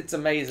 It's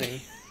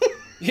amazing.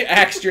 You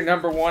axed your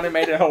number one and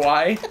made it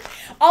Hawaii.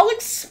 I'll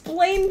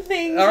explain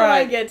things All when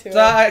right. I get to it.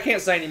 I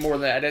can't say any more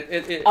than that.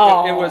 It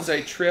was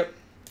a trip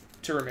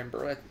to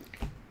remember.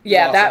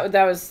 Yeah, Awesome.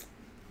 that was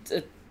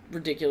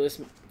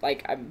ridiculous.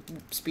 Like, I'm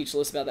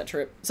speechless about that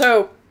trip.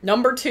 So,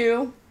 number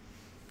 2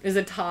 is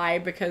a tie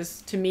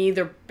because to me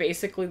they're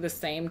basically the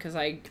same because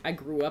I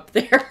grew up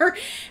there.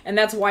 And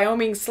that's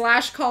Wyoming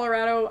 /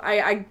 Colorado.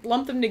 I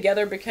lump them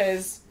together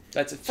because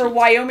that's for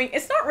Wyoming,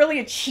 it's not really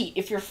a cheat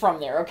if you're from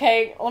there,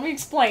 okay? Let me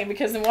explain,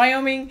 because in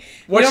Wyoming,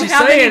 what she's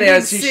saying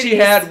is she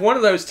had one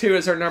of those two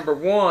as her number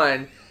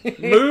 1,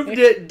 moved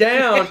it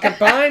down,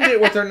 combined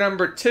it with her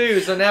number 2,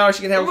 so now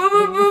she can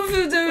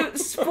have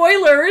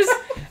spoilers.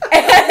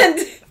 And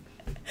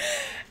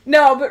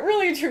no, but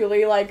really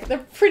truly, like, they're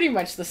pretty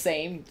much the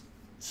same.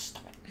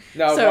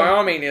 No, so,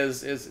 Wyoming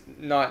is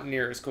not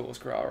near as cool as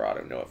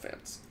Colorado, no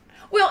offense.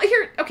 Well,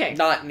 here, okay.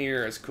 Not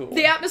near as cool.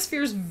 The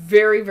atmosphere is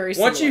very, very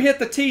similar. Once you hit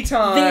the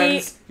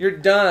Tetons, you're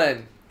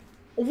done.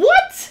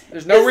 What?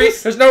 There's no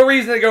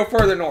reason to go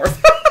further north.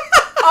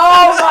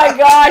 Oh my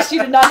gosh,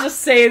 you did not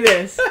just say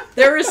this.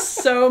 There is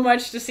so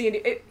much to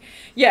see.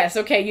 Yes,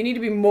 okay, you need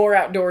to be more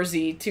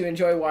outdoorsy to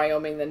enjoy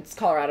Wyoming than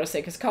Colorado, say,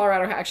 because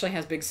Colorado actually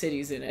has big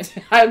cities in it.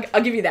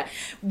 I'll give you that.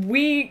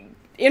 We,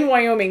 in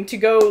Wyoming, to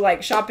go,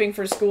 like, shopping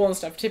for school and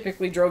stuff,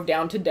 typically drove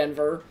down to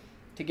Denver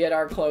to get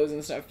our clothes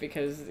and stuff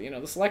because, you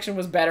know, the selection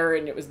was better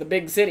and it was the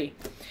big city.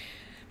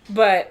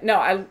 But,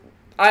 no,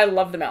 I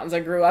love the mountains. I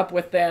grew up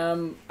with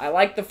them. I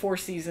like the 4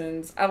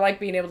 seasons. I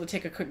like being able to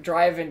take a quick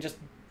drive and just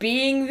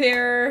being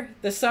there.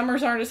 The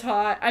summers aren't as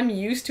hot. I'm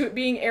used to it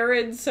being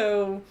arid,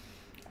 so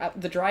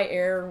the dry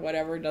air,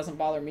 whatever, doesn't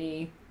bother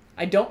me.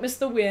 I don't miss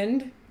the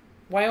wind.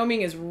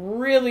 Wyoming is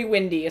really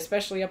windy,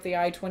 especially up the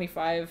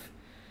I-25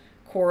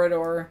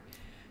 corridor.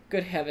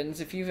 Good heavens,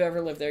 if you've ever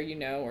lived there, you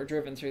know, or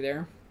driven through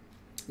there.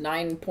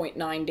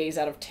 9.9 days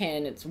out of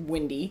 10, it's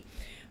windy.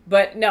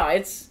 But no,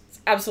 it's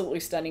absolutely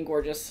stunning,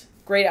 gorgeous,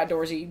 great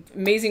outdoorsy,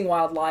 amazing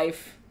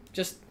wildlife,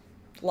 just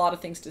a lot of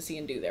things to see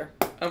and do there.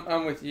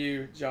 I'm with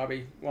you,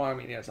 Jobby.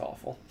 Wyoming is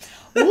awful.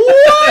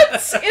 What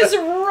is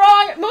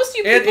wrong? Most of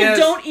you people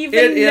don't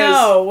even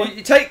know.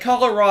 You take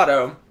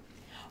Colorado.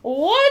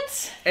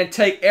 What? And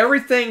take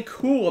everything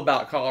cool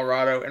about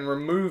Colorado and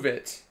remove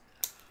it,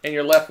 and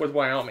you're left with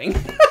Wyoming.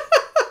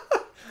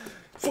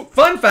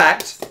 Fun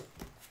fact.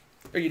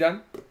 Are you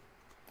done?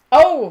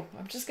 Oh,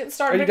 I'm just getting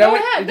started. Are you done? Go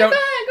ahead. Go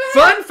ahead.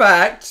 Fun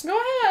fact. Go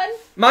ahead.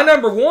 My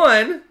number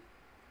 1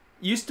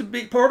 used to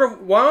be part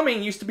of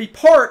Wyoming. Used to be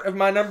part of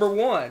my number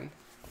 1,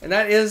 and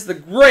that is the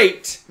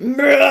great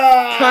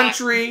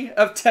country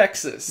of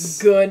Texas.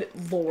 Good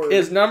Lord.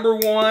 Is number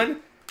 1.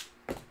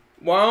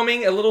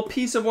 Wyoming, a little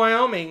piece of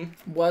Wyoming,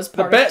 was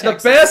part of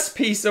Texas. The best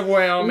piece of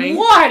Wyoming.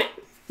 What?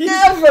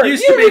 Never.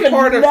 Used to be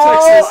part of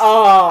Texas.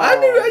 Oh, I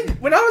knew.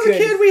 When I was a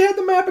kid, we had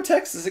the map of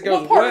Texas. It goes.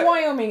 What part of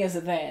Wyoming is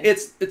it then?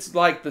 It's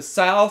like the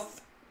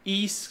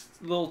southeast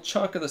little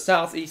chunk of the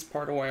southeast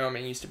part of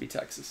Wyoming used to be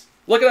Texas.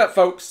 Look it up,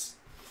 folks.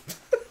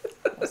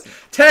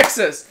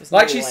 Texas,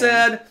 like she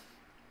said,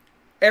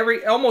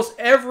 almost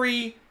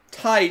every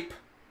type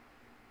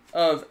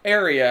of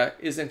area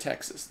is in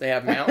Texas. They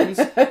have mountains.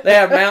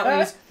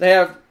 They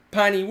have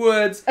piney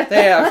woods.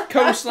 They have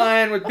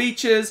coastline with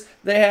beaches.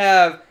 They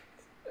have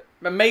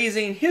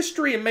amazing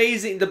history,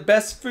 the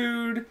best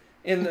food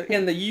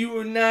in the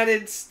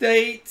United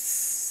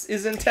States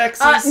is in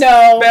Texas.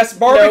 No. Best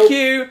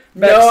barbecue,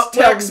 best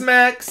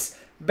Tex-Mex,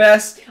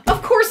 best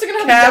of course they're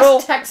gonna have cattle,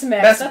 the best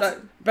Tex-Mex.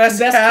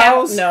 Best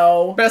cows.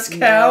 No. Best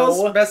cows.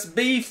 No. Best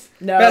beef.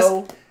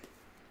 No.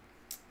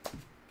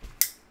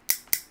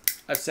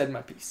 I've said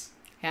my piece.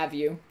 Have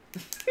you?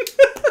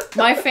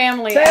 My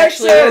family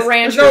Texas. actually are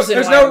ranchers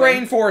There's no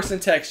rainforest in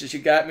Texas. You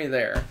got me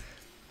there.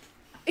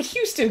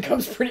 Houston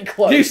comes pretty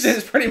close. Houston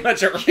is pretty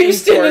much a rainforest.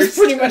 Houston is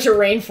pretty much a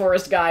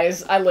rainforest,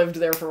 guys. I lived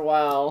there for a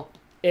while.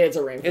 It's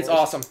a rainforest. It's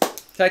awesome.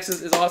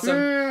 Texas is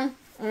awesome.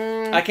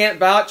 I can't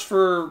vouch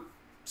for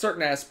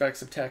certain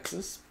aspects of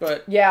Texas,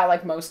 but yeah,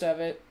 like most of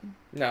it.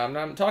 No,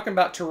 I'm talking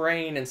about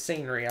terrain and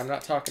scenery. I'm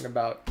not talking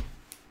about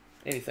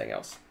anything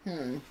else.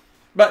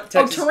 But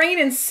Texas, terrain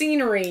and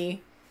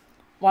scenery,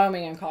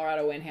 Wyoming and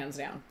Colorado win hands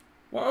down.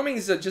 Wyoming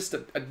is just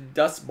a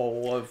dust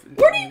bowl of.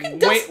 Where do you get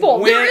dust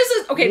bowl? There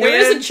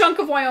is a chunk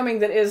of Wyoming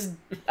that is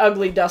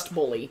ugly dust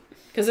bowl-y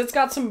because it's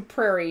got some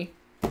prairie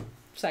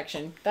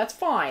section. That's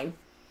fine,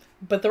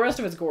 but the rest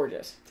of it's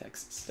gorgeous.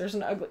 Texas. There's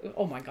an ugly.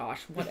 Oh my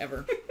gosh!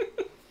 Whatever.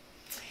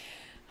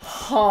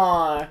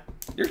 Huh.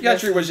 Your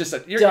country was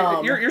just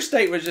your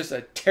state was just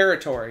a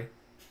territory.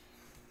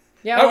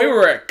 Yeah, we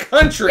were a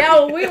country. Yeah,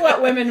 well, we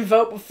let women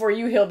vote before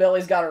you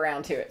hillbillies got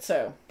around to it.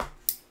 So,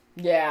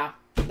 yeah,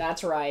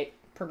 that's right.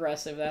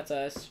 Progressive, that's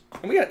us.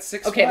 And we got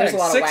six flags. There's a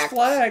lot of six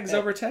flags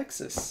over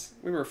Texas.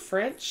 We were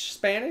French,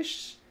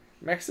 Spanish,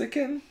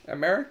 Mexican,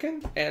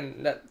 American,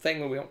 and that thing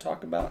that we don't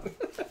talk about.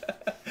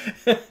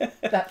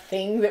 That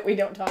thing that we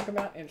don't talk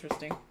about?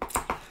 Interesting.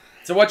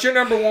 It's So what's your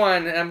number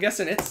one? And I'm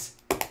guessing it's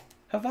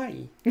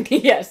Hawaii.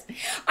 Yes.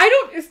 I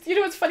don't, you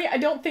know, it's funny. I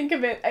don't think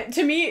of it.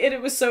 To me,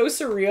 it was so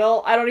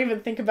surreal. I don't even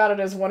think about it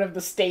as one of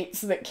the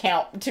states that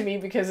count to me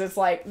because it's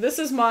like, this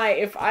is my,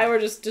 if I were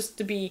just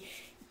to be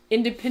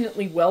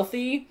independently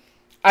wealthy,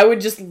 I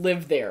would just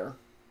live there.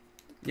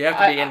 You have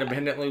to be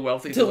independently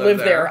wealthy to live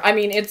there. I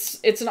mean,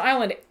 it's an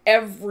island.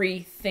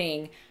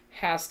 Everything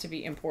has to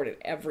be imported.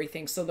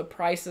 Everything. So the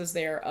prices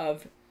there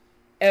of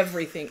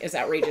everything is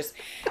outrageous.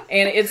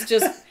 And it's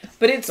just,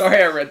 but it's...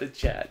 Sorry, I read the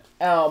chat.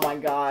 Oh my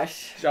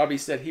gosh. Jobby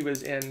said he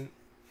was in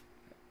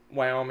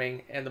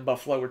Wyoming and the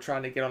buffalo were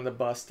trying to get on the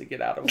bus to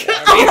get out of Wyoming.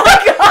 Oh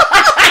my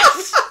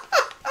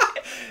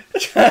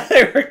gosh!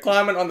 They were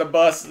climbing on the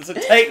bus and said,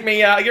 take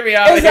me out, get me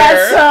out of here. Is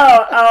that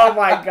so? Oh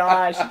my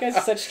gosh. You guys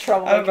are such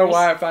troublemakers. I don't know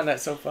why I find that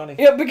so funny.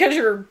 Yeah, because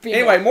you're being...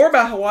 Anyway, more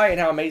about Hawaii and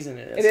how amazing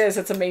it is. It is.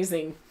 It's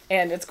amazing.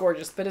 And it's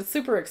gorgeous, but it's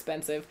super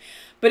expensive.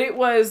 But it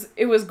was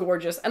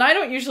gorgeous. And I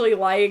don't usually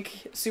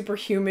like super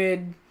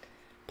humid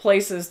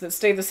places that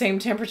stay the same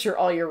temperature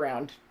all year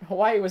round.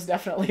 Hawaii was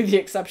definitely the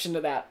exception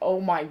to that.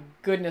 Oh my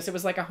goodness. It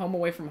was like a home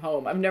away from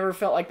home. I've never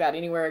felt like that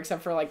anywhere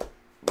except for like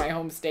my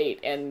home state.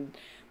 And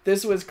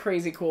this was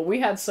crazy cool.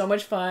 We had so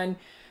much fun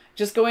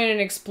just going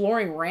and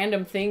exploring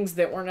random things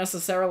that weren't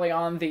necessarily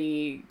on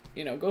the,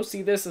 you know, go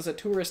see this as a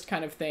tourist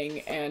kind of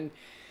thing. And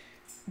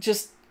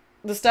just...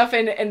 the stuff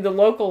and the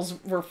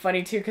locals were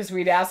funny too because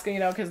we'd ask, you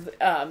know, because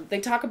they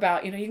talk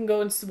about, you know, you can go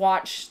and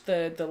watch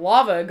the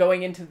lava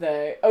going into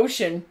the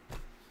ocean.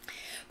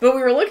 But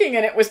we were looking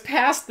and it was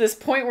past this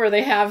point where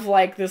they have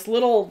like this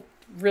little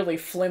really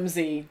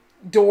flimsy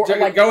door,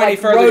 like go any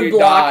further you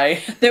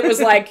die. That was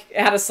like, it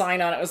had a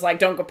sign on it. It was like,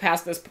 don't go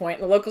past this point.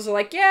 And the locals are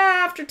like,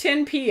 yeah, after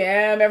 10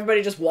 p.m.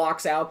 everybody just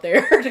walks out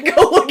there to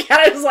go look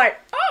at it. It's like,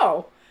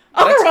 oh.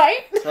 All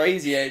right.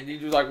 Crazy. You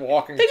just like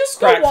walking. They just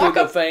crack go walk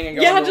through up the thing and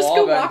go yeah, into the just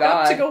lava go walk and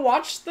die. up to go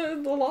watch the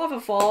lava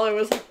fall. It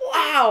was like,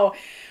 wow.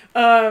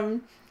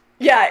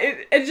 Yeah,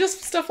 it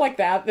just stuff like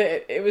that.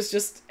 That it was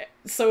just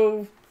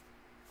so.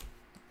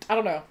 I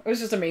don't know. It was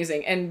just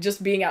amazing, and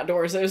just being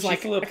outdoors. It was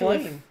like flew a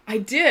plane. I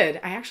did.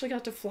 I actually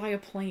got to fly a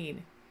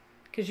plane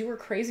because you were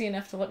crazy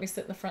enough to let me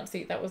sit in the front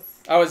seat. That was.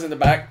 I was in the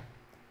back.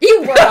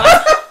 You were.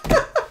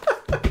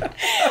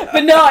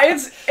 But no,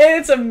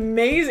 it's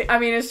amazing. I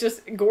mean, it's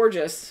just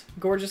gorgeous.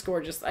 Gorgeous,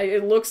 gorgeous.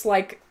 It looks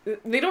like...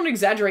 They don't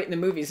exaggerate in the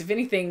movies. If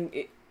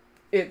anything,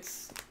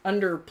 it's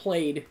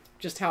underplayed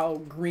just how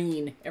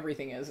green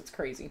everything is. It's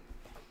crazy.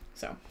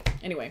 So,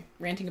 anyway,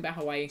 ranting about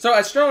Hawaii. So,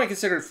 I strongly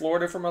considered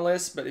Florida for my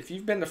list, but if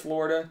you've been to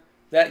Florida,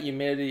 that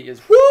humidity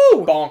is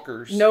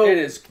bonkers. No. It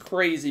is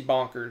crazy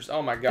bonkers.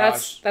 Oh my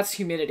gosh. That's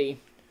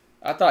humidity.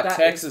 I thought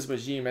Texas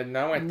was humid, and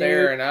I went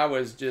there, and I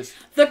was just...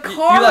 The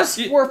cars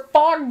were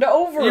fogged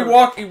over. You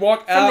walk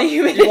out.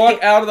 You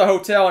walk out of the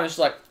hotel, and it's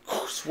like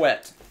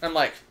sweat. I'm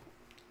like,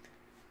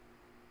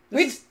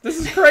 this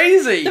is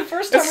crazy. The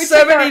first time it's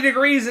 70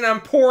 degrees, and I'm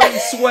pouring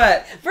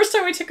sweat. First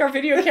time we took our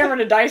video camera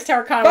to Dice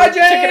Tower Con, we took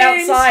it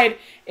outside.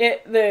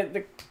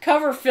 The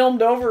cover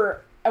filmed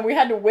over, and we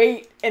had to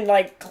wait and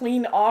like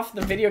clean off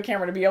the video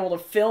camera to be able to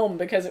film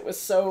because it was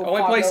so. The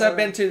only place I've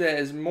been to that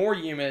is more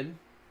humid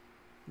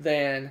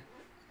than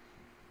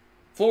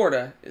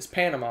Florida is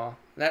Panama.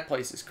 That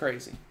place is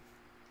crazy.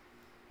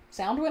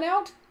 Sound went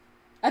out?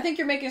 I think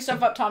you're making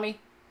stuff up, Tommy.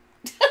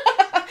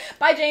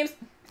 Bye, James.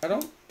 I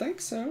don't think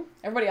so.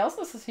 Everybody else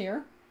is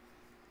here.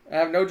 I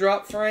have no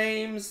drop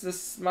frames.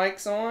 This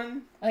mic's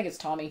on. I think it's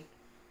Tommy.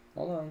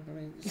 Hold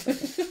on. Just a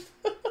second.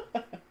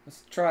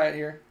 Let's try it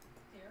here.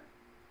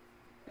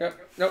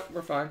 Yep. Nope,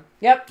 we're fine.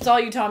 Yep, it's all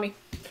you, Tommy.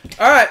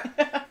 All right,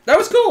 that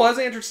was cool. That was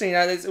interesting.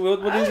 We'll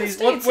do these.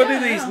 We'll do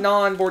these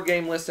non-board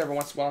game lists every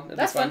once in a while.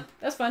 That's fun.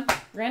 That's fun.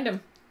 Random.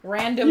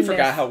 You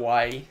forgot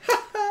Hawaii.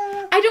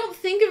 I don't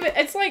think of it.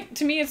 It's like,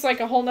 to me, it's like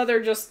a whole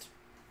nother just.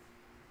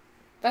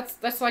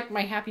 That's like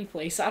my happy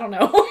place. I don't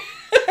know.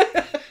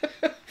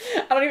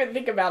 I don't even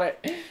think about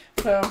it.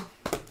 So.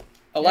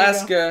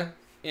 Alaska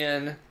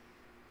in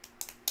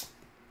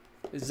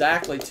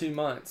exactly 2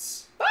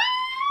 months.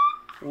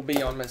 Will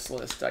be on this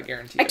list, I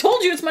guarantee. I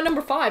told you it's my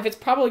number 5. It's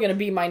probably going to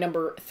be my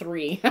number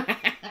 3.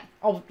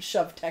 I'll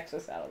shove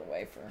Texas out of the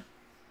way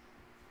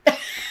for...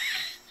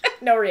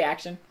 No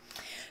reaction.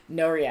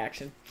 No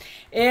reaction.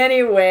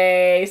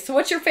 Anyway, so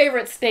what's your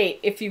favorite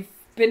state? If you've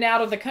been out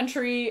of the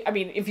country, I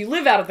mean, if you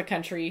live out of the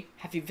country,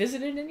 have you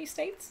visited any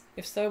states?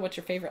 If so, what's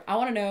your favorite? I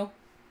want to know.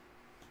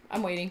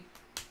 I'm waiting.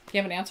 You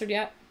haven't answered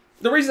yet?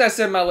 The reason I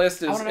said my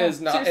list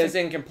is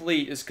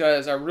incomplete is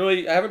because I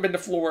haven't been to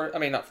Florida. I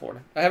mean, not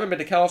Florida. I haven't been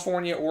to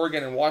California,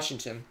 Oregon, and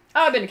Washington.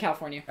 Oh, I've been to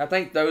California. I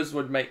think those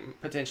would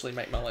potentially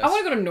make my list. I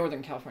want to go to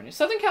Northern California.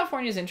 Southern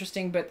California is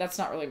interesting, but that's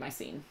not really my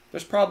scene.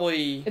 There's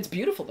probably... It's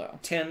beautiful, though.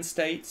 10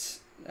 states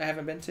I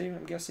haven't been to,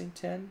 I'm guessing.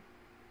 10?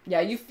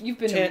 Yeah, you've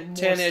been to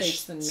more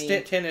states than me.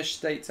 10-ish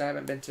states I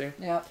haven't been to.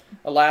 Yeah.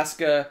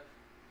 Alaska,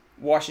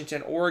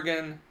 Washington,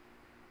 Oregon,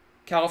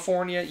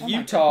 California,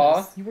 Utah.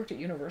 Goodness. You worked at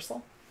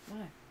Universal?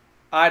 Why?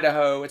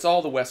 Idaho. It's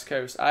all the West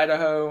Coast.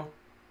 Idaho.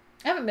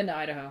 I haven't been to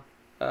Idaho.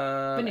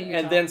 Been to Utah.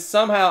 And then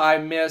somehow I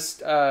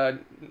missed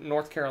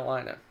North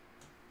Carolina.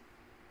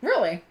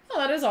 Really? Oh,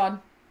 that is odd.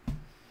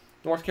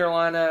 North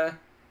Carolina,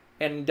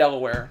 and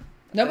Delaware.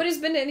 Nobody's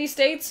been to any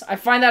states? I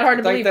find that hard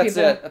to believe, that's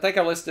people. it. I think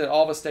I listed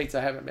all the states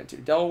I haven't been to.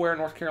 Delaware,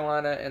 North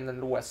Carolina, and then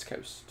the West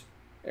Coast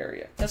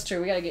area. That's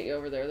true. We got to get you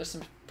over there. There's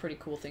some pretty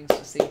cool things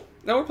to see.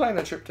 No, we're planning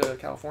a trip to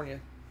California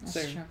That's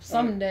soon. true.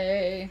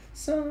 Someday.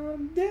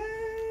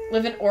 Someday.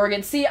 Live in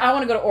Oregon. See, I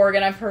want to go to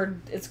Oregon. I've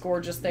heard it's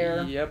gorgeous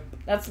there. Yep.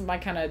 That's my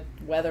kind of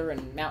weather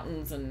and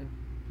mountains and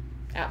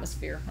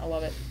atmosphere. I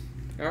love it.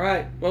 All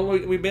right. Well,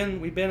 we've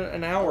been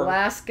an hour.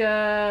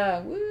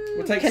 Alaska. Woo.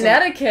 We'll take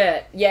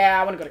Connecticut. Yeah,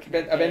 I want to go to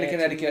Connecticut. I've been to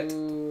Connecticut.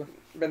 Ooh.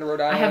 Been to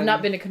Rhode Island. I have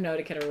not been to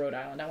Connecticut or Rhode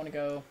Island. I want to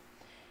go.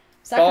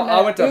 Sacramento.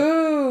 I went to.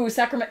 Ooh,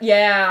 Sacramento.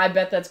 Yeah, I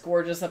bet that's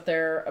gorgeous up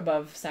there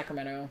above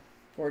Sacramento.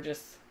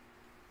 Gorgeous.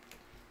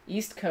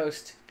 East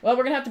Coast. Well,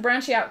 we're gonna have to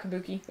branch you out,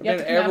 Kabuki. I've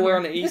been everywhere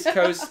on the East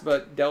Coast,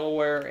 but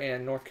Delaware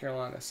and North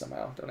Carolina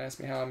somehow. Don't ask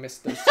me how I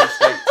missed those two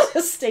states.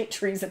 The state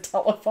tree's a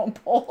telephone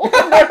pole.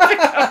 North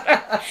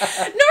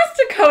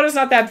Dakota's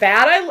not that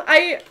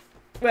bad.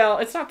 Well,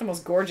 it's not the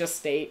most gorgeous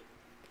state,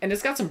 and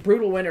it's got some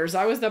brutal winters.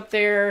 I was up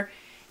there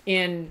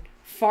in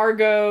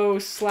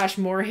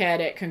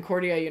Fargo/Moorhead at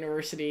Concordia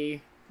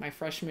University my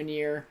freshman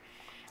year,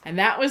 and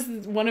that was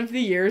one of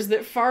the years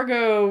that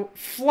Fargo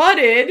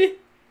flooded,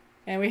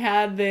 and we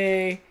had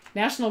the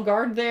National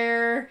Guard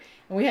there,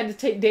 and we had to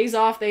take days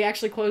off. They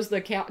actually closed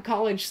the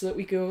college so that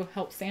we could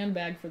help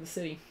sandbag for the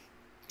city.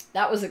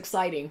 That was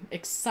exciting.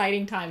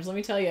 Exciting times. Let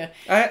me tell you,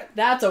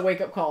 that's a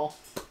wake-up call.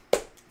 A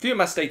few of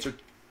my states are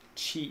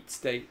cheat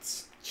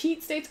states.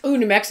 Cheat states? Ooh,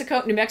 New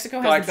Mexico. New Mexico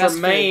has the best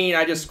for Maine, food.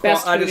 I just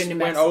Best food went in New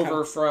Mexico.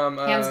 over from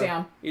Hands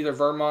down. either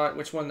Vermont,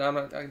 which one?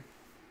 The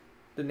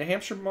New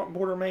Hampshire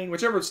border Maine,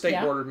 whichever state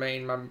bordered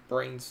Maine. My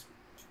brain's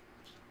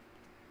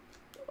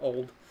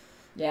old.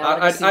 Yeah,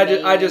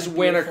 I just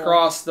went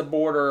across the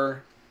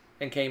border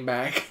and came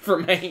back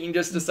from Maine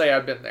just to say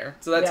I've been there.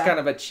 So that's kind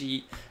of a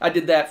cheat. I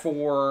did that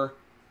for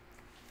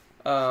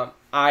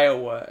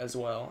Iowa as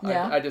well.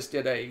 Yeah. I just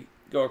did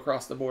go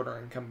across the border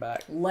and come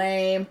back.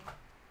 Lame.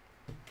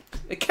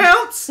 It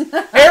counts.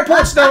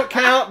 Airports don't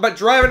count, but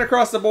driving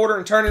across the border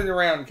and turning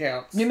around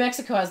counts. New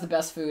Mexico has the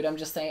best food, I'm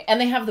just saying. And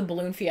they have the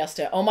balloon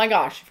fiesta. Oh my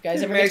gosh. If you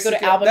guys ever get to go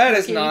to Albuquerque. That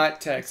is not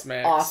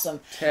Tex-Mex.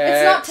 Awesome.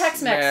 It's not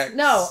Tex-Mex.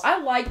 No,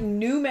 I like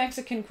New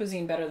Mexican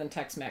cuisine better than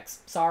Tex-Mex.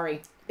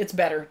 Sorry. It's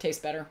better. It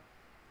tastes better.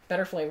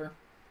 Better flavor.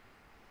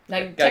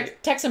 Like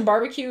Texan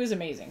barbecue is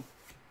amazing.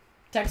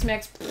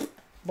 Tex-Mex,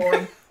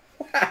 boring.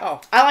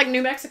 Wow. I like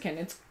New Mexican.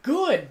 It's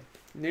good.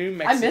 New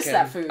Mexican. I miss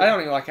that food. I don't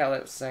even like how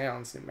that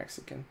sounds, New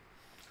Mexican.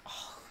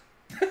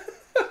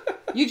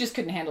 You just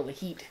couldn't handle the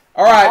heat.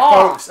 All right,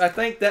 folks. I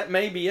think that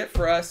may be it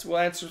for us. We'll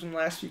answer some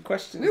last few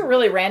questions. We were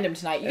really random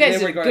tonight. You guys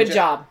did a good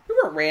job. We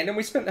weren't random.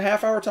 We spent a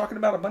half hour talking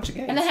about a bunch of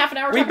games. And a half an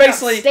hour talking about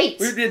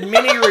states. We did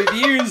mini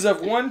reviews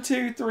of 1,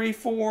 2, 3,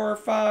 4,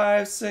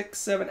 5, 6,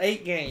 7,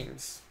 8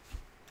 games.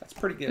 That's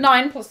pretty good.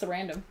 9 plus the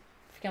random.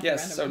 If you count the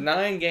random. So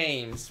 9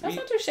 games. That's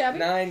not too shabby.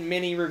 9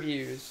 mini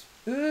reviews.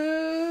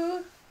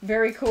 Ooh,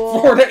 very cool.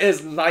 Florida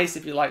is nice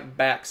if you like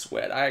back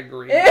sweat. I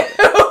agree.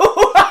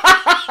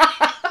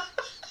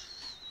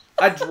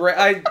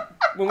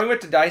 When we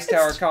went to Dice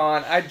Tower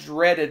Con, I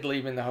dreaded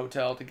leaving the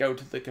hotel to go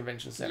to the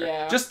convention center.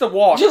 Yeah. Just the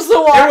walk. Just the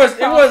walk. It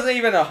wasn't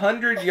even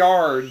 100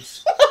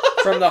 yards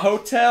from the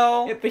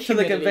hotel to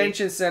the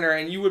convention center,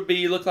 and you would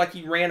look like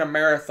you ran a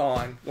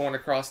marathon going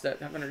across that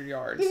 100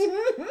 yards.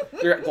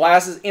 Your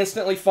glasses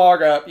instantly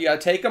fog up. You got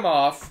to take them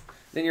off.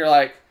 Then you're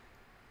like...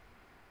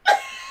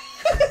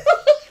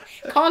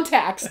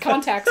 Contacts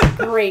are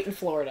great in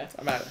Florida.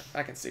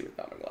 I can see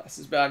without my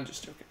glasses, but I'm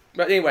just joking.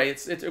 But anyway,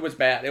 it was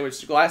bad. It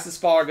was glasses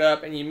fog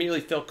up, and you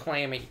immediately feel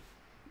clammy.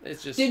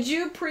 It's just. Did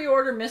you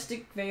pre-order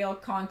Mystic Veil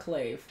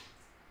Conclave?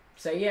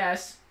 Say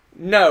yes.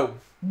 No.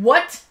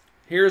 What?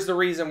 Here's the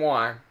reason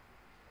why.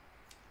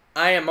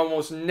 I am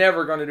almost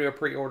never going to do a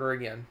pre-order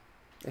again.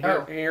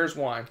 And here's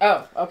why.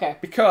 Oh, okay.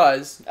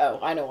 Because. Oh,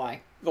 I know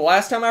why. The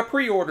last time I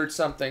pre-ordered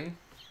something,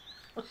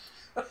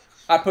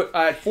 I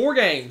had 4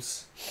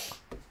 games.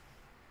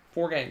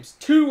 4 games.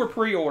 2 were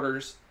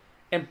pre-orders.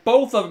 And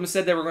both of them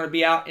said they were going to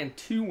be out in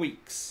 2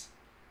 weeks.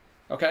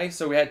 Okay,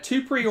 so we had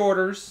 2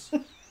 pre-orders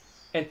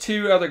and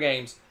 2 other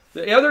games.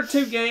 The other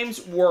 2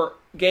 games were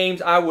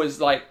games I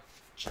was like,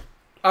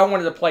 I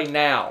wanted to play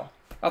now.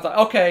 I thought,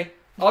 okay,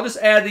 I'll just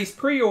add these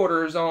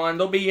pre-orders on.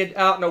 They'll be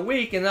out in a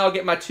week, and then I'll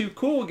get my 2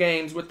 cool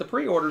games with the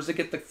pre-orders to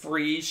get the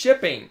free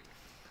shipping.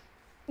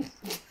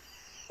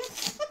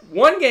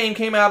 One game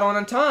came out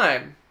on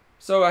time.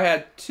 So I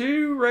had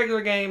 2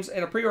 regular games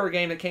and a pre-order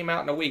game that came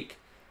out in a week.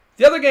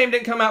 The other game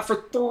didn't come out for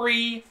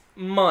 3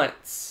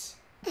 months.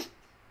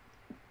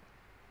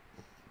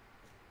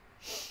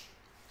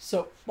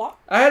 So, what?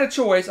 I had a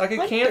choice. I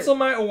could cancel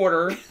my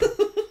order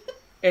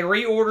and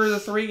reorder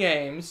the 3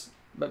 games.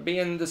 But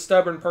being the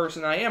stubborn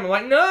person I am, I'm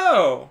like,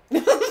 no!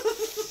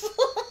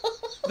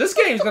 This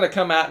game's going to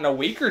come out in a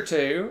week or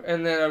 2.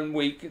 And then a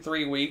week,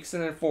 3 weeks,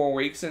 and then 4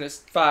 weeks, and it's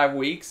 5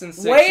 weeks, and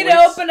 6 weeks. Way to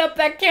open up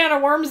that can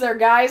of worms there,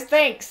 guys.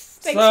 Thanks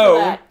for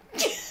that.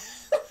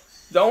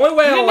 The only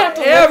way I'll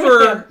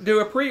ever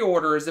do a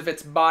pre-order is if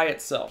it's by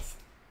itself.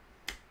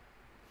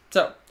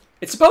 So,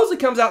 it supposedly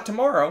comes out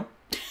tomorrow.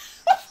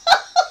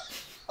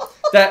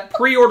 That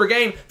pre-order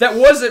game that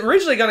was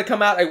originally going to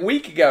come out a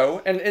week ago,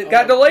 and it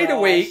got delayed a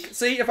week.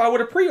 See, if I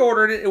would have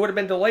pre-ordered it, it would have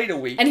been delayed a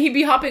week. And he'd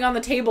be hopping on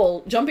the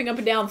table, jumping up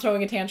and down,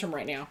 throwing a tantrum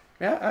right now.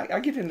 Yeah, I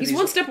get into He's these.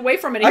 one step away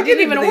from it. He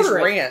didn't even order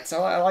it. Rants.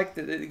 I like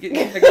to get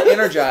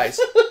energized.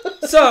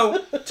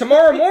 So,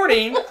 tomorrow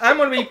morning, I'm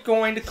going to be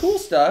going to Cool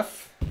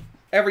Stuff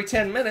every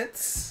 10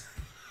 minutes.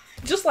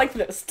 Just like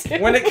this, too.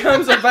 When it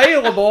comes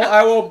available,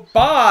 I will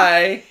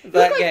buy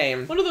that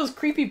game. One of those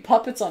creepy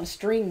puppets on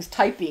strings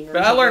typing.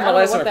 But I learned my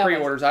lesson of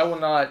pre-orders. I will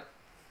not,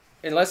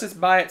 unless it's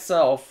by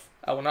itself,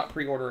 I will not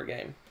pre-order a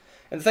game.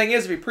 And the thing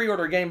is, if you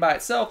pre-order a game by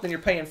itself, then you're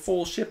paying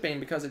full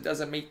shipping because it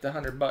doesn't meet the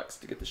 $100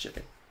 to get the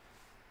shipping.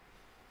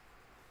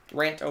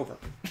 Rant over.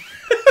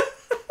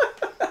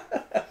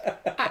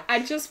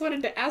 I just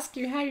wanted to ask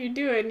you how you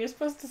do it, and you're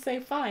supposed to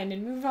say fine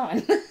and move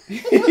on.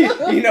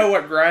 You know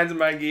what grinds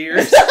my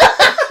gears?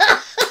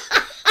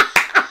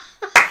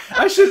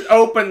 I should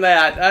open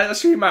that. That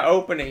should be my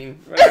opening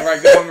whenever I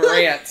go on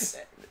rants.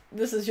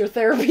 This is your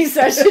therapy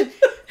session.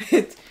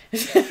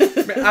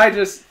 I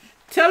just...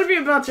 Tell me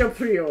about your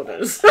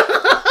pre-orders.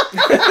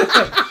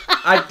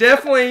 I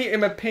definitely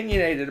am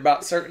opinionated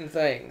about certain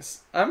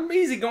things. I'm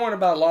easy going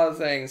about a lot of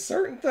things.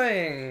 Certain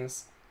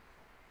things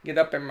get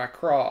up in my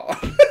craw.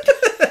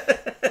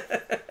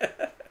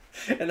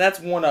 And that's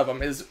one of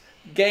them, is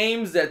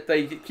games that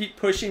they keep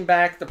pushing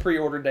back the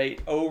pre-order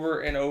date over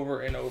and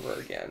over and over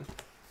again.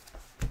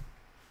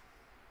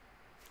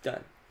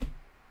 Done.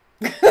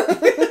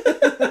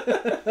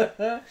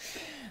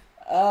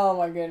 Oh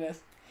my goodness.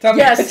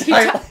 Yes, he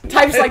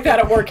types like that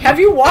at work. Have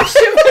you watched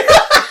him?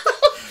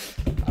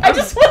 I'm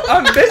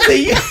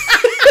busy.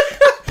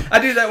 I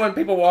do that when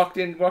people walk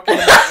in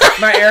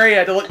my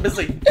area to look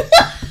busy.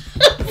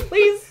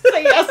 Please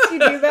say yes, you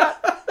do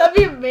that. That'd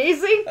be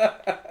amazing. I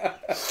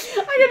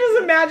can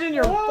just imagine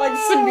you're like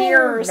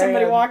Samir or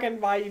somebody walking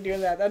by you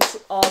doing that. That's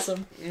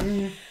awesome.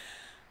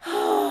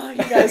 Oh,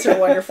 you guys are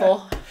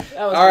wonderful.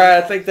 All right,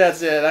 I think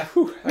that's it.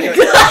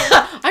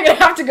 I'm gonna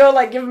have to go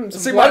like give him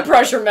some blood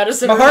pressure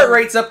medicine. My heart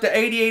rate's up to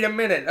 88 a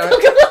minute.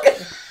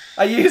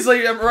 I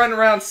usually run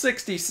around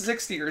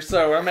 60 or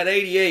so. I'm at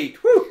 88.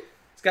 Whew.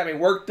 It's got me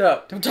worked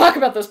up. Don't talk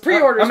about those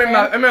pre-orders, I'm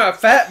in my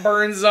fat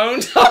burn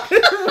zone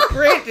talking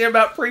ranting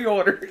about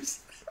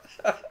pre-orders.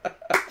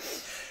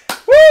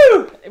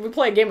 Woo! If we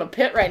play a game of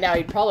Pit right now,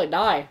 you'd probably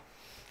die.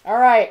 All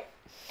right.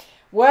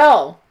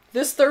 Well,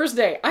 this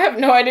Thursday, I have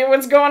no idea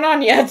what's going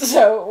on yet.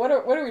 So what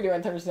are we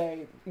doing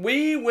Thursday?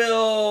 We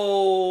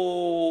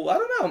will... I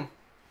don't know.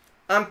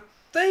 I'm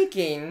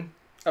thinking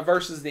of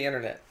Versus the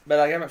Internet, but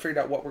I haven't figured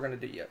out what we're going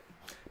to do yet.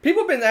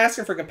 People have been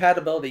asking for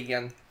compatibility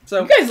again.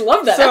 So you guys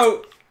love that.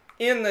 So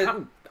in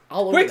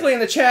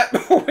the chat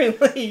before we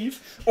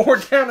leave, or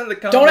down in the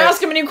comments. Don't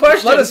ask him any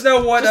questions. Let us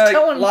know what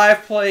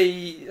live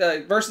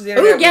play Versus the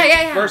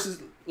Internet.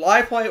 Versus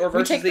live play or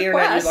Versus the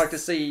Internet you'd like to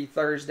see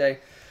Thursday.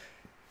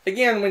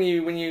 Again, when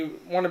you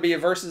want to be a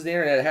Versus the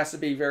Internet, it has to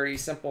be very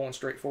simple and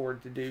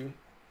straightforward to do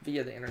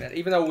via the Internet.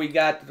 Even though we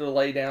got the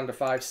delay down to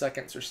 5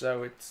 seconds or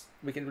so,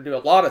 we can do a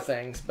lot of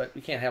things, but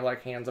we can't have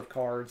like hands of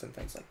cards and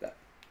things like that.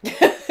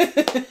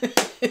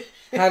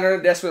 Hide under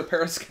a desk with a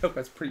periscope.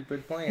 That's a pretty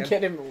good plan.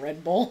 Get him a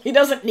Red Bull. He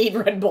doesn't need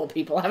Red Bull,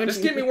 people.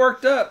 Just get me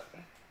worked up.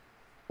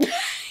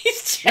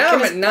 He's checking. Now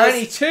I'm at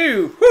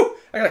 92. Whew,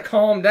 I gotta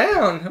calm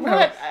down.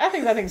 What? I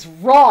think that thing's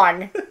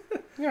wrong.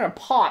 You're in a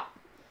pot.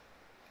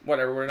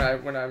 Whatever.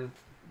 When I'm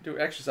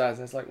doing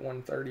exercising, it's like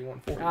 130,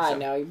 140. I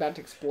know. You're about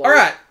to explode. All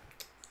right.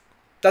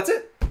 That's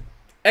it.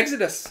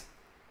 Exodus.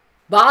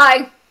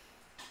 Bye.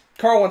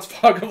 Carl wants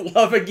Fog of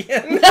Love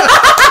again.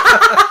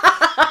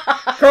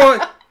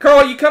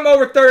 Carl, you come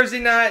over Thursday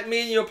night.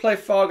 Me and you'll play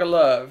Fog of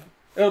Love.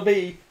 It'll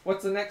be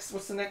what's the next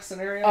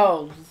scenario?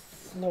 Oh,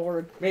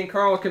 Lord. Me and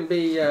Carl can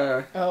be.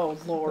 Oh,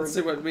 Lord. Let's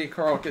see what me and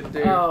Carl could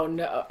do. Oh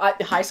no,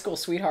 High School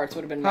Sweethearts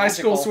would have been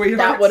magical. High School Sweethearts.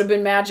 That would have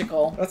been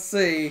magical. Let's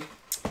see.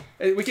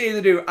 We can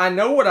either do I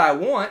Know What I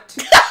Want,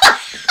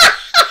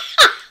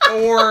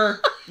 or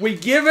we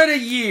give it a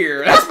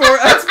year. That's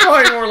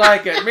probably more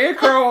like it. Me and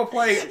Carl will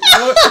play.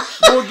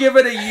 We'll give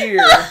it a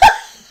year.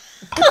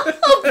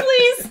 Oh,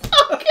 please.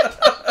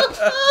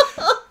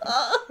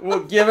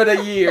 We'll give it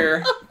a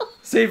year.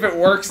 See if it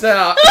works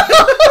out.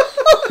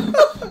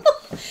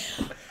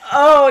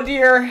 Oh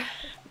dear.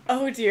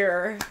 Oh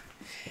dear.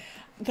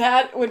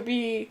 That'll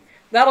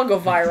go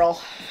viral.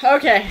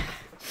 Okay.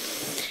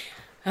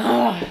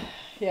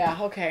 Yeah,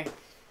 okay.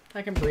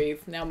 I can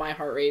breathe. Now my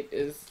heart rate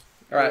is...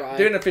 Alright,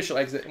 do an official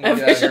exit. And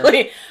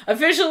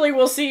officially,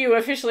 we'll see you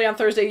officially on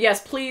Thursday.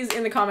 Yes, please,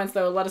 in the comments,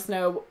 though, let us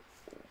know.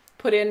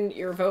 Put in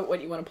your vote,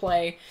 what you want to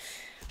play.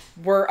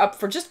 We're up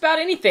for just about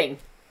anything.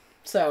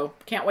 So,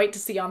 can't wait to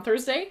see you on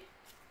Thursday.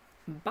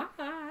 Bye.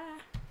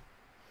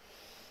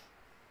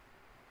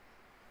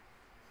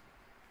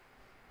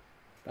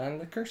 Find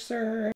the cursor.